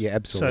awareness. Yeah,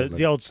 absolutely. So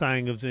the old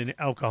saying of an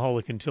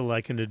alcoholic, until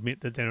they can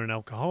admit that they're an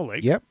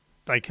alcoholic,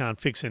 they can't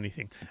fix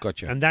anything.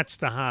 Gotcha. And that's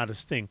the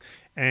hardest thing.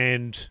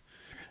 And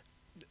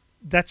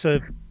that's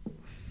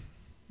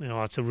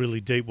it's a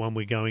really deep one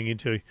we're going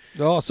into.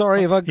 Oh,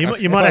 sorry. You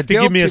might have to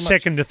give me a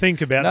second to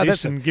think about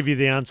this and give you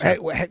the answer.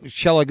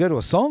 Shall I go to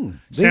a song?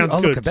 Sounds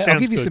good. Look at that. I'll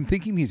give you some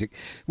thinking music.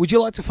 Would you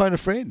like to phone a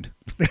friend?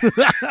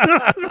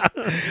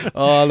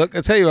 Oh, look,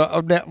 I'll tell you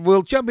what. Now,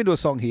 we'll jump into a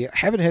song here.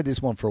 Haven't heard this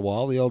one for a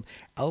while. The old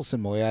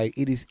Alison Moyet.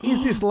 It is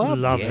This Love?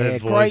 Love her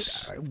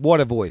voice. Great.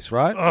 What a voice,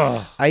 right?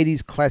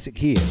 80s classic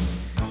here.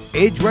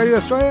 Edge Radio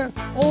Australia,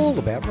 all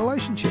about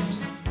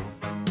relationships.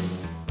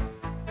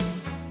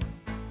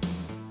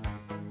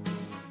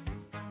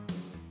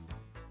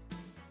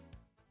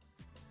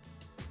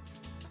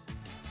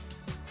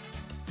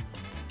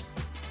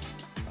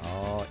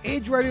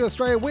 Edge Radio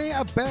Australia, we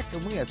are back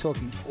and we are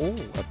talking all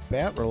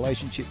about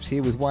relationships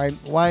here with Wayne.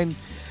 Wayne,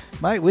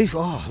 mate,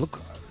 look,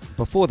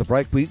 before the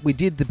break, we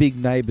did the Big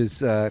Neighbours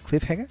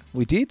cliffhanger.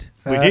 We did.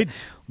 We did.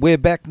 We're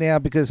back now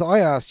because I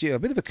asked you a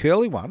bit of a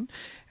curly one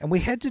and we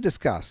had to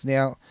discuss.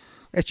 Now,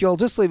 actually, I'll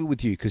just leave it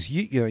with you because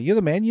you're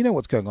the man. You know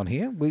what's going on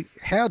here.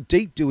 How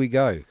deep do we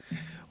go?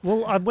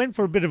 Well, I went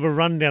for a bit of a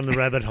run down the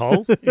rabbit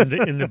hole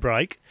in the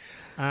break.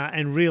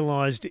 And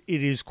realised it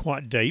is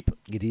quite deep.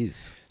 It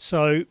is.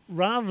 So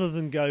rather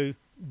than go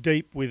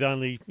deep with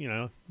only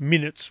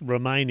minutes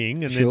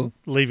remaining and then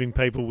leaving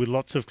people with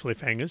lots of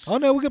cliffhangers. Oh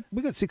no,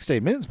 we got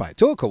 16 minutes, mate.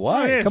 Talk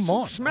away. Come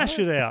on, smash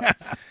it out.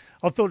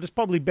 I thought it's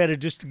probably better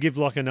just to give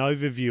like an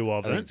overview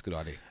of it. I think it's a good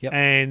idea. Yep.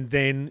 And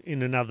then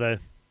in another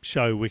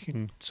show we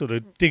can sort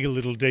of dig a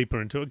little deeper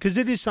into it because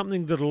it is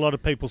something that a lot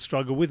of people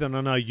struggle with, and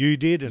I know you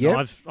did, and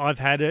I've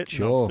had it.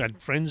 Sure. And I've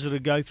had friends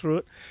that go through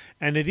it,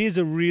 and it is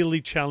a really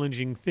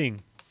challenging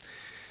thing.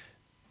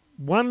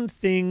 One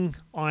thing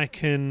I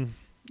can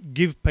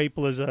give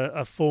people as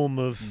a form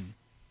of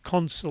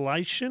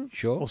consolation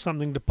or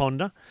something to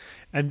ponder,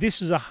 and this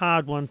is a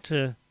hard one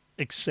to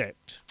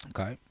accept.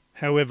 Okay.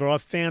 However,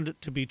 I've found it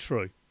to be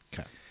true.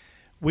 Okay.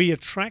 We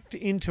attract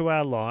into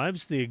our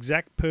lives the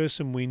exact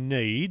person we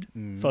need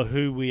for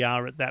who we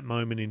are at that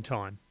moment in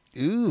time.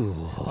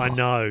 Ooh. I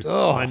know.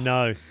 Oh. I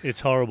know.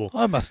 It's horrible.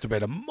 I must have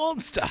been a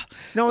monster.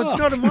 No, it's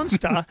not a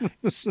monster.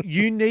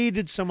 You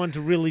needed someone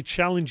to really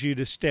challenge you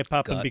to step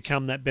up and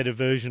become that better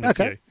version of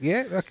you.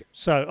 Yeah. Okay.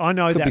 So I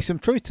know Could be some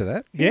truth to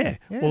that. Yeah.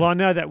 Well, I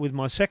know that with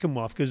my second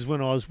wife because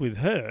when I was with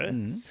her,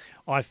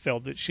 I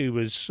felt that she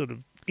was sort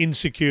of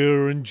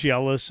insecure and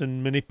jealous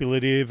and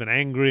manipulative and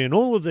angry and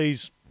all of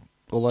these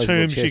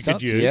terms you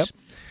could use. Yep.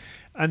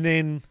 And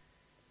then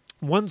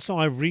once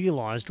I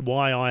realised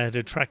why I had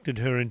attracted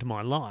her into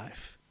my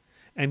life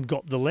and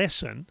got the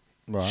lesson,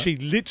 she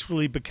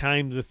literally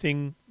became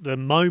the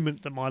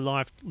moment that my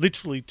life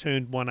literally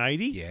turned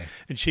 180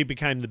 and she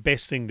became the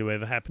best thing to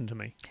ever happen to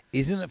me.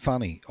 Isn't it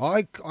funny?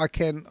 I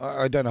don't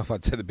know if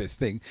I'd say the best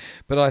thing,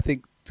 but I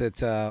think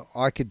that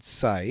I could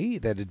say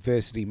that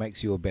adversity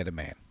makes you a better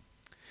man.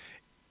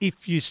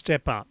 If you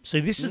step up. See,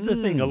 this is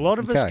the thing. A lot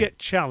of us get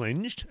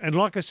challenged. And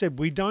like I said,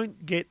 we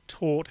don't get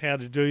taught how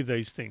to do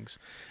these things.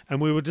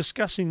 And we were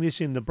discussing this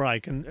in the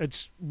break. And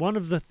it's one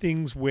of the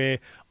things where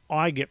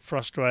I get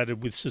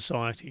frustrated with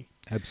society.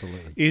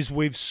 Absolutely. Is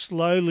we've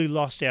slowly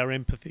lost our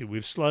empathy.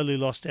 We've slowly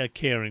lost our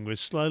caring. We've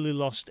slowly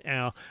lost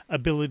our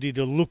ability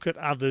to look at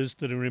others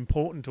that are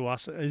important to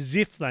us as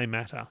if they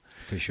matter.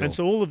 For sure. And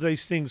so all of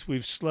these things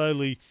we've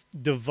slowly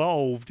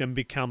devolved and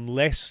become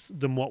less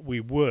than what we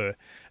were.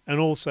 And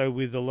also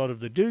with a lot of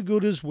the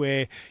do-gooders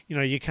where,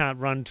 you can't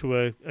run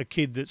to a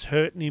kid that's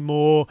hurt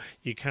anymore.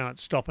 You can't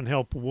stop and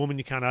help a woman.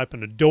 You can't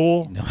open a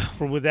door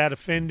without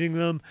offending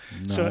them.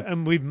 No. So,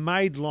 and we've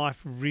made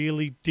life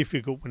really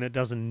difficult when it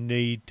doesn't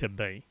need to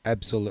be.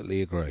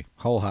 Absolutely agree.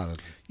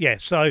 Wholeheartedly. Yeah,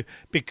 so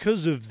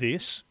because of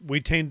this,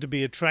 we tend to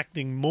be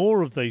attracting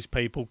more of these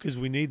people because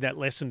we need that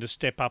lesson to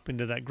step up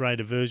into that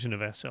greater version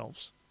of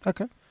ourselves.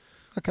 Okay.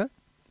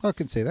 I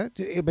can see that.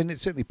 I mean, it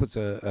certainly puts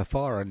a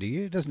fire under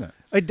you, doesn't it?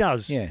 It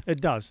does. Yeah. It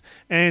does.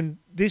 And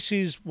this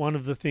is one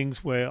of the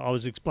things where I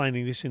was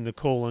explaining this in the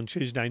call on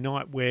Tuesday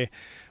night, where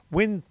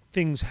when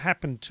things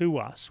happen to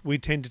us, we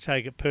tend to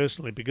take it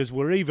personally because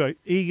we're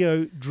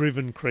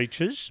ego-driven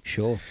creatures.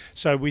 Sure.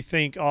 So we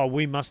think, oh,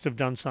 we must have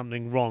done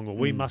something wrong, or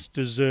we must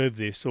deserve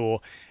this,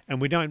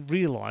 and we don't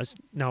realise,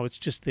 no, it's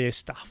just their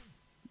stuff.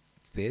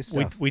 Their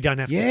stuff. We don't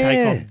have to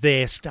take on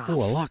their stuff.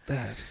 Oh, I like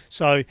that.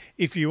 So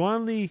if you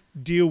only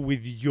deal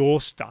with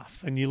your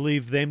stuff and you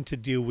leave them to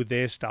deal with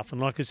their stuff,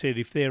 and like I said,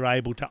 if they're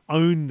able to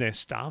own their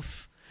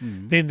stuff,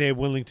 then they're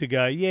willing to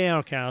go, yeah,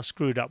 okay, I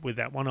screwed up with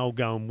that one. I'll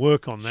go and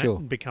work on that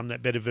and become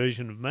that better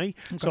version of me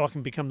so I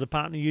can become the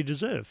partner you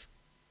deserve.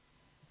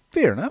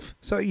 Fair enough.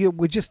 So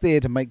we're just there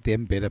to make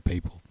them better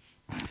people.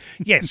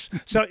 Yes.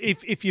 So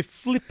if you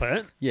flip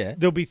it, Yeah.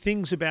 there'll be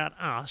things about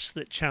us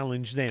that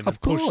challenge them Of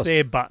and push course.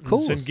 their Of buttons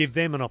course. and give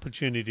them an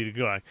opportunity to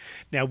grow.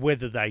 Now,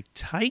 whether they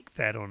take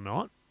that or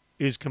not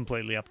is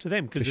completely up to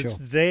them because For it's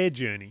sure. their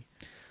journey.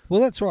 Well,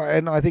 that's right.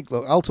 And I think,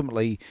 look,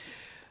 ultimately,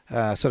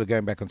 sort of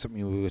going back on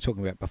something we were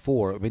talking about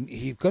before, I mean,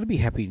 you've got to be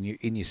happy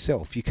in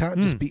yourself. You can't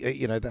just be,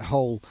 the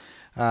whole...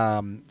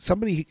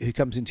 somebody who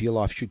comes into your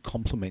life should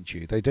compliment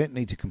you. They don't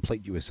need to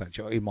complete you as such,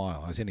 in my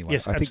eyes, anyway.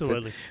 Yes,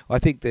 absolutely. I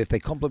think that if they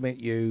compliment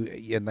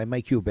you and they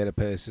make you a better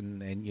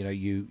person, and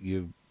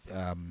you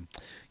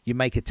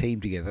make a team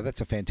together,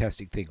 that's a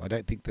fantastic thing. I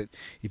don't think that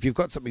if you've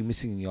got something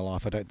missing in your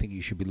life, I don't think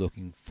you should be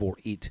looking for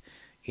it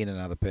in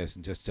another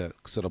person just to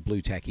sort of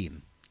blue tack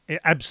in. Yeah,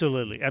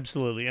 absolutely,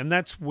 absolutely. And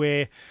that's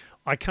where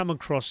I come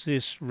across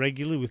this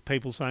regularly with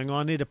people saying,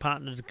 I need a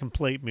partner to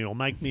complete me or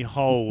make me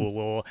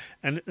whole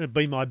and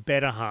be my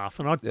better half.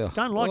 And I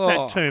don't like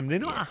that term. They're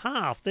not a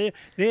half.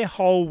 They're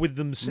whole with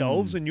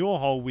themselves and you're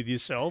whole with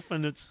yourself,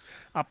 and it's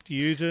up to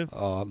you to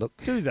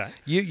do that.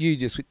 You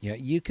just,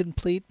 you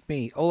complete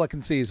me. All I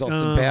can see is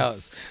Austin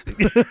Powers.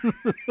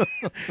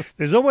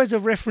 There's always a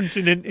reference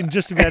in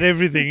just about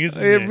everything, isn't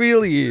there? It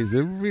really is.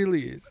 It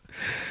really is.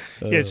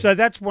 Yeah, so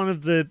that's one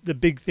of the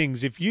big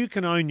things. If you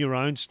can own your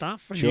own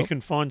stuff and Sure. you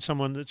can find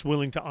someone that's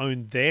willing to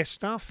own their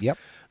stuff, Yep.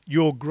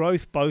 your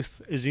growth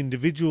both as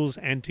individuals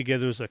and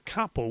together as a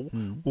couple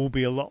will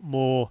be a lot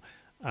more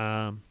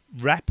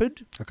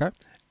rapid Okay.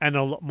 and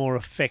a lot more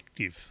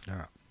effective. All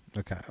right.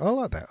 Okay. I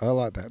like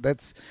that.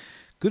 That's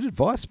good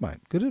advice, mate.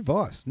 Good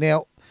advice.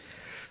 Now,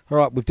 all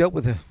right, we've dealt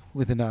with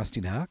the nasty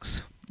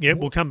narcs. Yeah,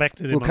 we'll come back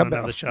to them on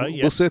another show.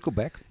 We'll circle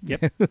back.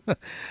 Yep.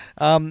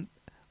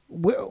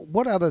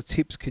 What other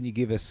tips can you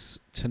give us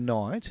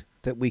tonight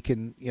that we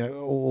can,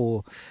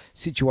 or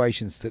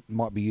situations that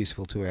might be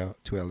useful to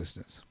our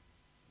listeners?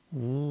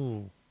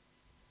 Ooh.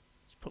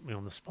 It's put me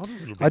on the spot a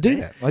little bit. I do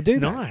there. that. I do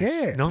Nice,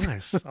 that. Yeah.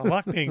 nice. I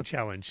like being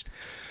challenged.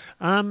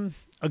 A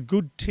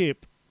good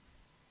tip.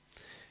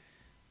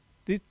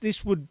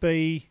 This would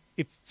be,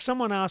 if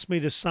someone asked me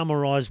to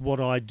summarise what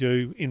I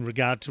do in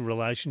regard to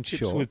relationships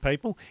Sure. with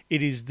people,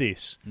 it is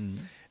this.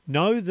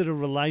 Know that a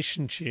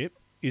relationship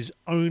is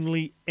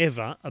only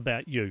ever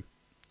about you.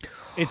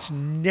 It's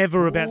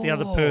never about the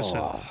other person.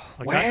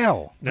 Okay?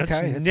 Wow. No, Okay,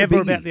 it's that's a never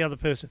biggie. about the other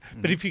person.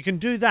 But if you can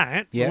do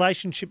that, Yeah.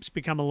 relationships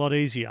become a lot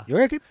easier. You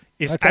reckon?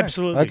 Yes, Okay.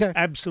 absolutely. Okay.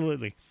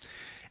 Absolutely.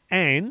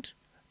 And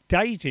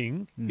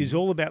dating is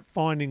all about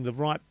finding the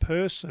right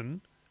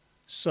person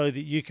so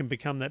that you can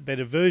become that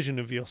better version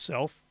of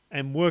yourself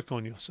and work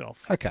on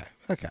yourself. Okay.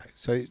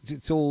 So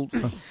it's all.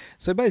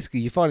 So basically,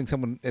 you're finding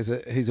someone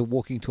who's a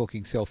walking,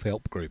 talking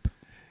self-help group.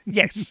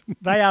 Yes,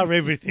 they are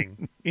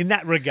everything in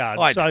that regard.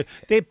 I know. So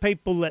they're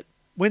people that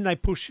when they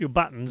push your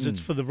buttons, it's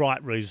for the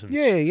right reasons.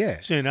 Yeah.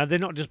 So, they're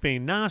not just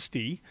being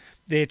nasty.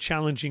 They're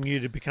challenging you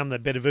to become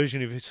that better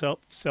version of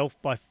yourself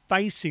by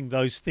facing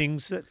those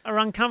things that are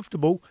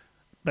uncomfortable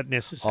but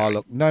necessary. Oh,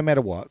 look, no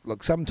matter what,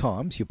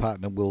 sometimes your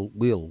partner will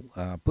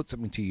put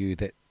something to you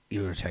that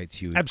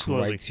irritates you,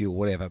 Absolutely. grates you, or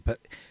whatever. But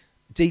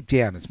deep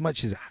down, as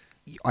much as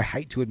I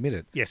hate to admit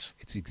it, Yes.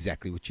 it's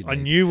exactly what you need. I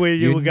knew where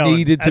you were going.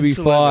 needed to be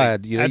Absolutely.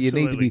 fired. You need to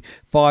Absolutely. be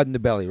fired in the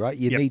belly, right?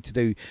 You Yep. need to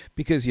do,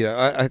 because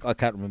I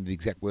can't remember the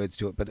exact words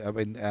to it, but I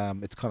mean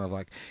it's kind of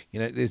like,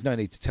 there's no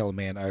need to tell a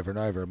man over and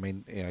over. I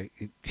mean,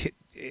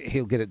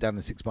 he'll get it done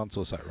in 6 months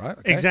or so, right?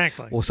 Okay?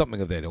 Exactly. Or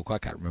something of that ilk. I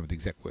can't remember the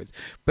exact words,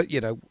 but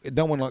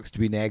no one likes to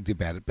be nagged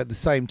about it. But at the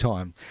same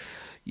time,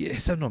 yeah,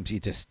 sometimes you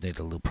just need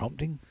a little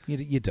prompting.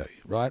 You do,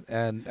 right?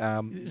 And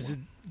There's a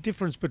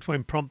difference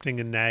between prompting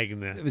and nagging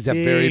there. it was a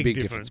very big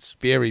difference.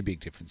 Very big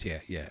difference.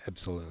 Yeah,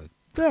 absolutely.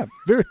 Yeah,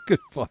 very good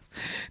advice.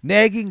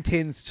 Nagging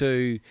tends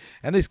to,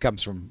 and this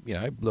comes from,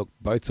 look,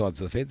 both sides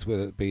of the fence,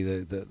 whether it be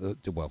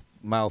the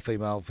male,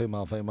 female,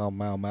 female, female,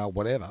 male, male,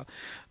 whatever,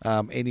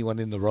 anyone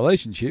in the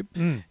relationship,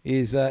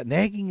 is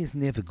nagging is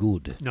never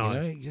good.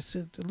 No. Just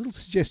a little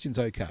suggestion's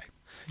okay.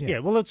 Yeah,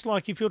 well, it's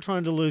like if you're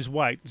trying to lose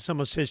weight and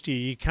someone says to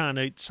you can't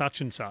eat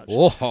such and such.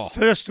 Oh.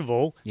 First of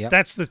all, Yep.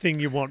 that's the thing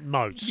you want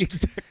most.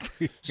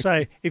 Exactly.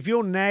 So if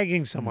you're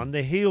nagging someone,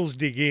 their heels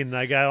dig in.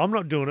 They go, I'm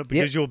not doing it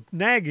because you're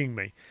nagging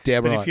me.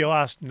 Damn but right. if you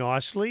ask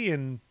nicely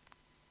and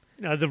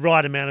the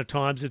right amount of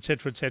times,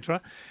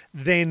 etc.,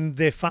 then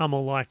they're far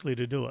more likely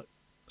to do it.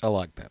 I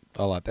like that.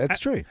 I like that. It's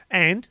true.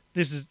 And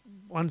this is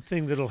one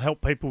thing that'll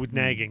help people with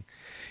nagging.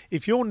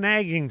 If you're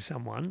nagging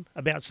someone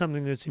about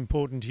something that's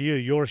important to you,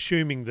 you're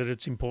assuming that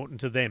it's important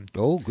to them.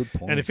 Oh, good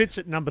point. And if it's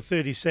at number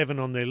 37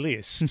 on their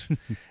list,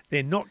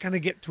 they're not going to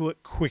get to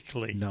it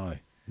quickly. No.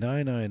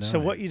 So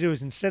what you do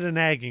is, instead of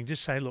nagging,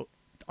 just say, look,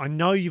 I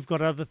know you've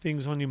got other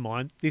things on your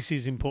mind. This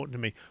is important to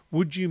me.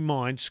 Would you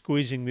mind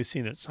squeezing this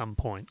in at some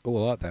point? Oh,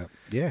 I like that.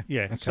 Yeah.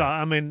 Yeah. Okay. So,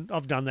 I mean,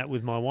 I've done that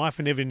with my wife,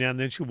 and every now and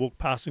then she'll walk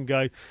past and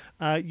go,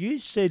 you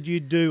said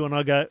you'd do, and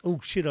I go, oh,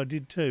 shit, I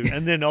did too.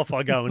 And then off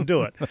I go and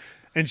do it.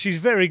 And she's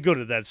very good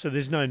at that, so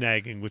there's no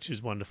nagging, which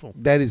is wonderful.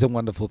 That is a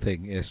wonderful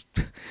thing, yes.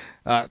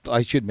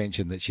 I should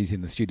mention that she's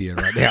in the studio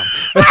right now.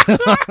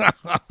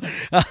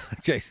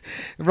 Jeez.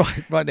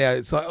 Right now,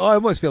 it's like, I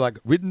almost feel like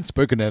written,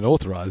 spoken and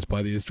authorised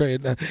by the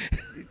Australian,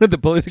 the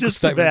political Just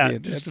statement. about, at the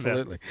end. just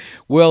Absolutely.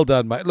 Well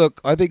done, mate.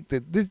 Look, I think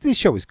that this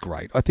show is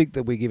great. I think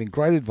that we're giving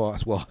great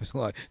advice. Well,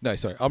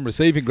 I'm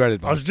receiving great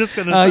advice. I was just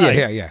going to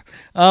say. Yeah.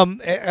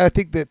 I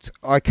think that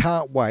I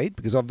can't wait,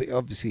 because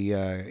obviously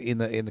in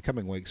the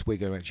coming weeks we're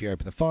going to actually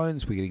open the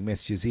phones. We're getting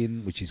messages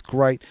in, which is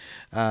great,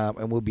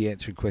 and we'll be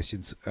answering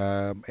questions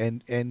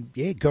and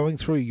going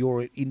through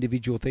your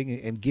individual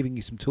thing and giving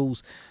you some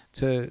tools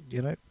to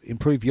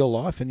improve your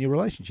life and your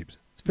relationships.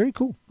 It's very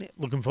cool. Yeah,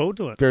 looking forward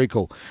to it. Very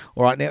cool.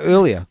 All right, now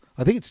earlier,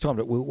 I think it's time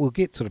that we'll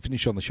get sort of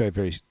finished on the show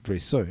very,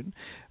 very soon.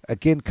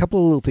 Again, a couple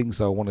of little things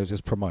though I want to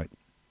just promote.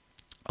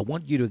 I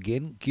want you to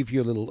again give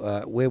you a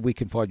little where we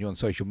can find you on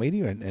social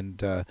media and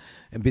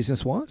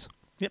business wise.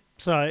 Yep.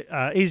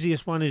 So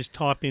easiest one is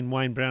type in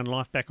Wayne Brown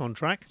Life Back on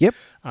Track. Yep.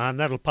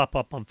 That'll pop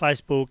up on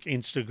Facebook,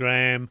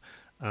 Instagram,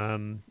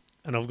 and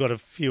I've got a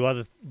few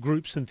other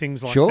groups and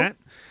things like that.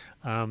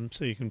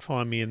 So you can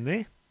find me in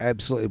there.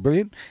 Absolutely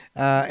brilliant.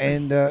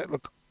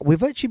 Look,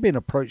 we've actually been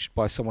approached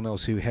by someone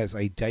else who has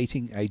a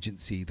dating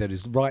agency that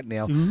is right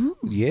now,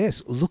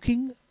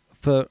 looking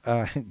for,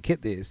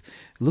 get this,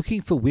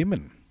 looking for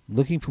women.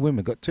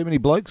 Got too many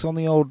blokes on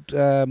the old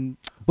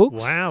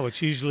books. Wow,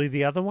 it's usually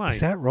the other way. Is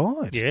that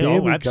right? Yeah,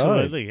 there we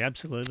absolutely, go.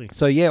 absolutely.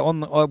 So yeah,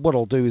 what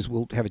I'll do is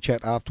we'll have a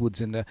chat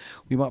afterwards, and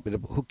we might be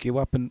able to hook you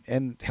up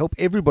and help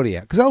everybody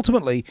out. Because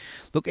ultimately,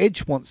 look,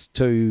 Edge wants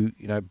to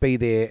be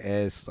there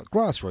as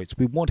grassroots.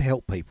 We want to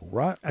help people,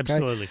 right? Okay?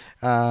 Absolutely.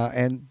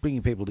 And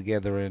bringing people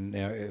together, and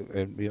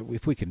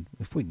if we can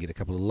get a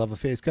couple of love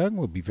affairs going,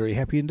 we'll be very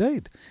happy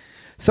indeed.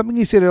 Something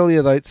you said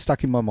earlier though, it's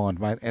stuck in my mind,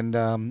 mate,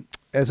 and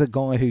as a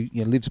guy who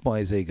lives by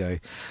his ego,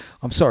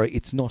 I'm sorry,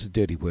 it's not a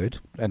dirty word,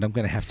 and I'm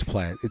going to have to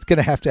play it. It's going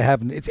to have to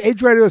happen. It's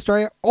Edge Radio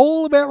Australia,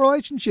 all about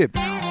relationships.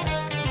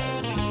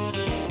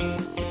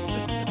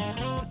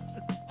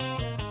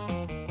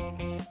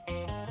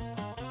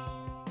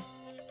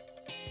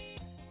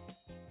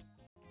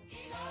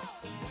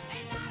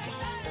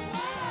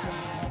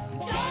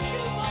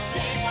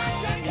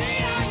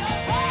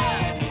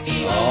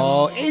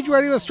 Oh, Edge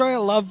Radio Australia,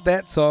 love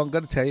that song.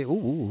 Got to tell you,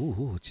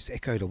 ooh, it just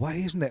echoed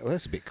away, isn't that? Well,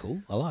 that's a bit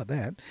cool. I like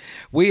that.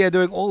 We are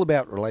doing all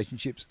about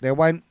relationships. Now,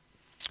 Wayne,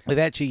 we've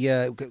actually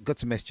got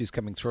some messages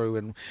coming through,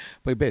 and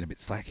we've been a bit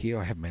slack here.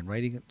 I haven't been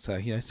reading it, so,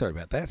 sorry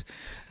about that.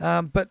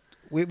 But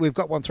we've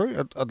got one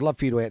through. I'd love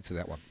for you to answer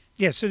that one.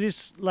 Yeah, so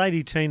this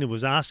lady, Tina,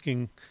 was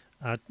asking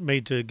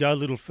me to go a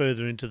little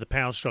further into the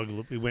power struggle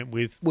that we went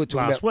with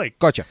last week.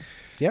 Gotcha.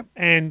 Yep.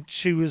 And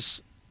she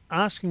was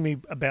asking me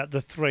about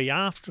the 3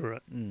 after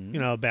it,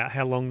 about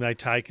how long they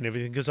take and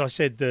everything, because I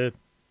said the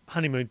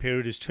honeymoon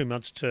period is 2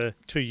 months to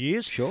 2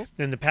 years. Sure.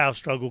 Then the power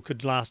struggle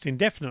could last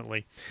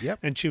indefinitely. Yep.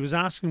 And she was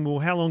asking, well,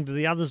 how long do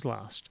the others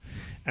last?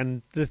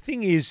 And the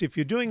thing is, if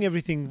you're doing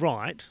everything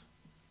right,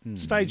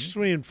 stage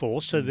 3 and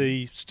 4, so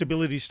the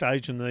stability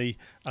stage and the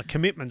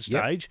commitment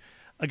stage,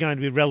 are going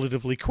to be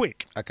relatively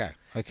quick. Okay.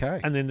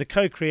 And then the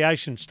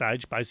co-creation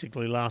stage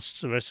basically lasts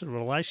the rest of the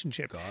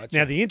relationship. Gotcha.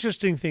 Now, the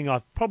interesting thing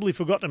I've probably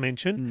forgot to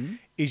mention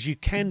is you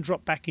can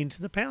drop back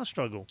into the power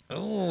struggle.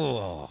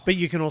 Oh. But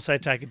you can also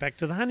take it back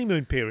to the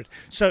honeymoon period.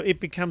 So it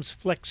becomes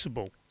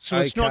flexible. So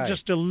it's not Okay.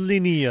 just a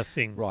linear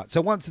thing. Right.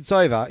 So once it's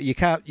over, you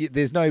can't.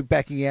 There's no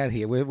backing out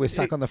here. We're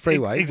stuck on the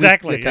freeway.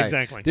 Exactly. Okay.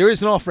 Exactly. There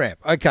is an off ramp.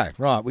 Okay.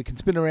 Right. We can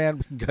spin around.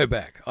 We can go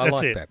back. I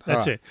like that. That's All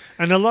right. it.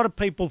 And a lot of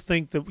people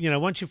think that,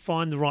 once you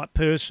find the right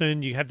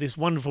person, you have this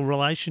wonderful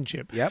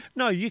relationship. Yep.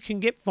 No, you can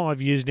get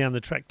 5 years down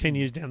the track, 10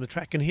 years down the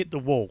track and hit the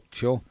wall.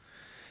 Sure.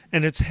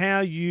 And it's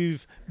how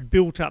you've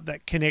built up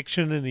that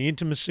connection and the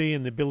intimacy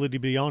and the ability to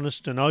be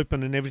honest and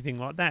open and everything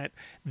like that.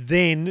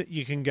 Then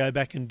you can go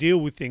back and deal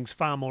with things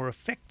far more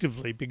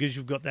effectively because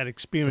you've got that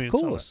experience.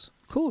 Of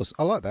course.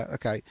 I like that.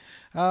 Okay.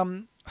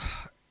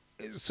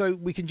 So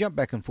we can jump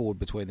back and forward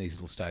between these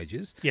little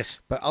stages. Yes.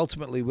 But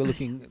ultimately, we're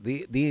looking.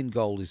 The end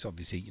goal is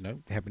obviously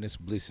happiness,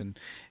 bliss, and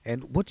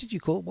what did you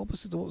call it? What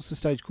was the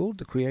stage called?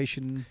 The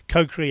creation.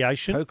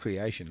 Co-creation.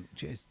 Co-creation.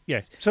 Just, Yeah.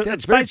 So sounds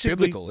it's very basically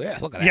biblical. Yeah.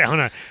 Look at that. Yeah, I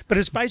know. But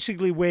it's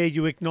basically where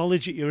you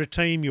acknowledge that you're a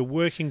team, you're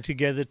working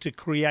together to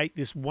create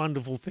this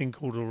wonderful thing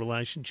called a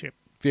relationship.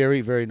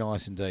 Very, very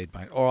nice indeed,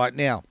 mate. All right,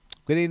 now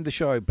We're going to end the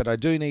show, but I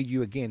do need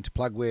you again to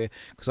plug where,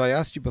 because I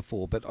asked you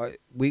before, but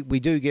we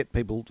do get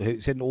people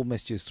who send all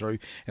messages through,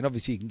 and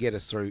obviously you can get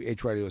us through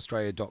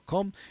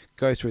edgeradioaustralia.com,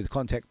 go through the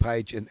contact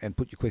page and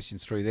put your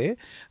questions through there.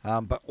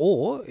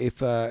 Or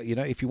if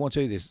if you want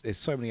to, there's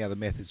so many other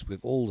methods with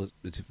all the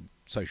different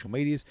social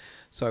medias.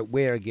 So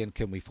where again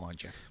can we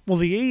find you? Well,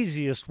 the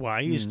easiest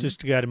way is just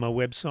to go to my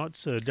website,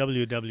 so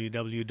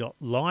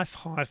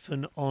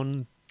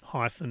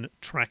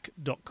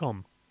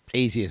www.life-on-track.com.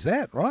 Easy as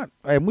that, right?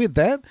 And with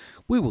that,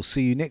 we will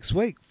see you next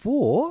week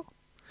for...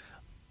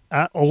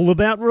 all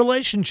about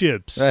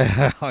relationships.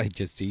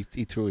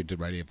 He threw into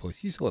radio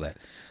voice. You saw that.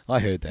 I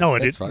heard that. No, I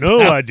That's didn't. Fun. No,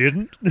 I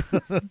didn't.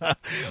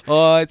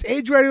 It's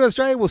Edge Radio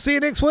Australia. We'll see you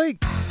next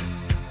week.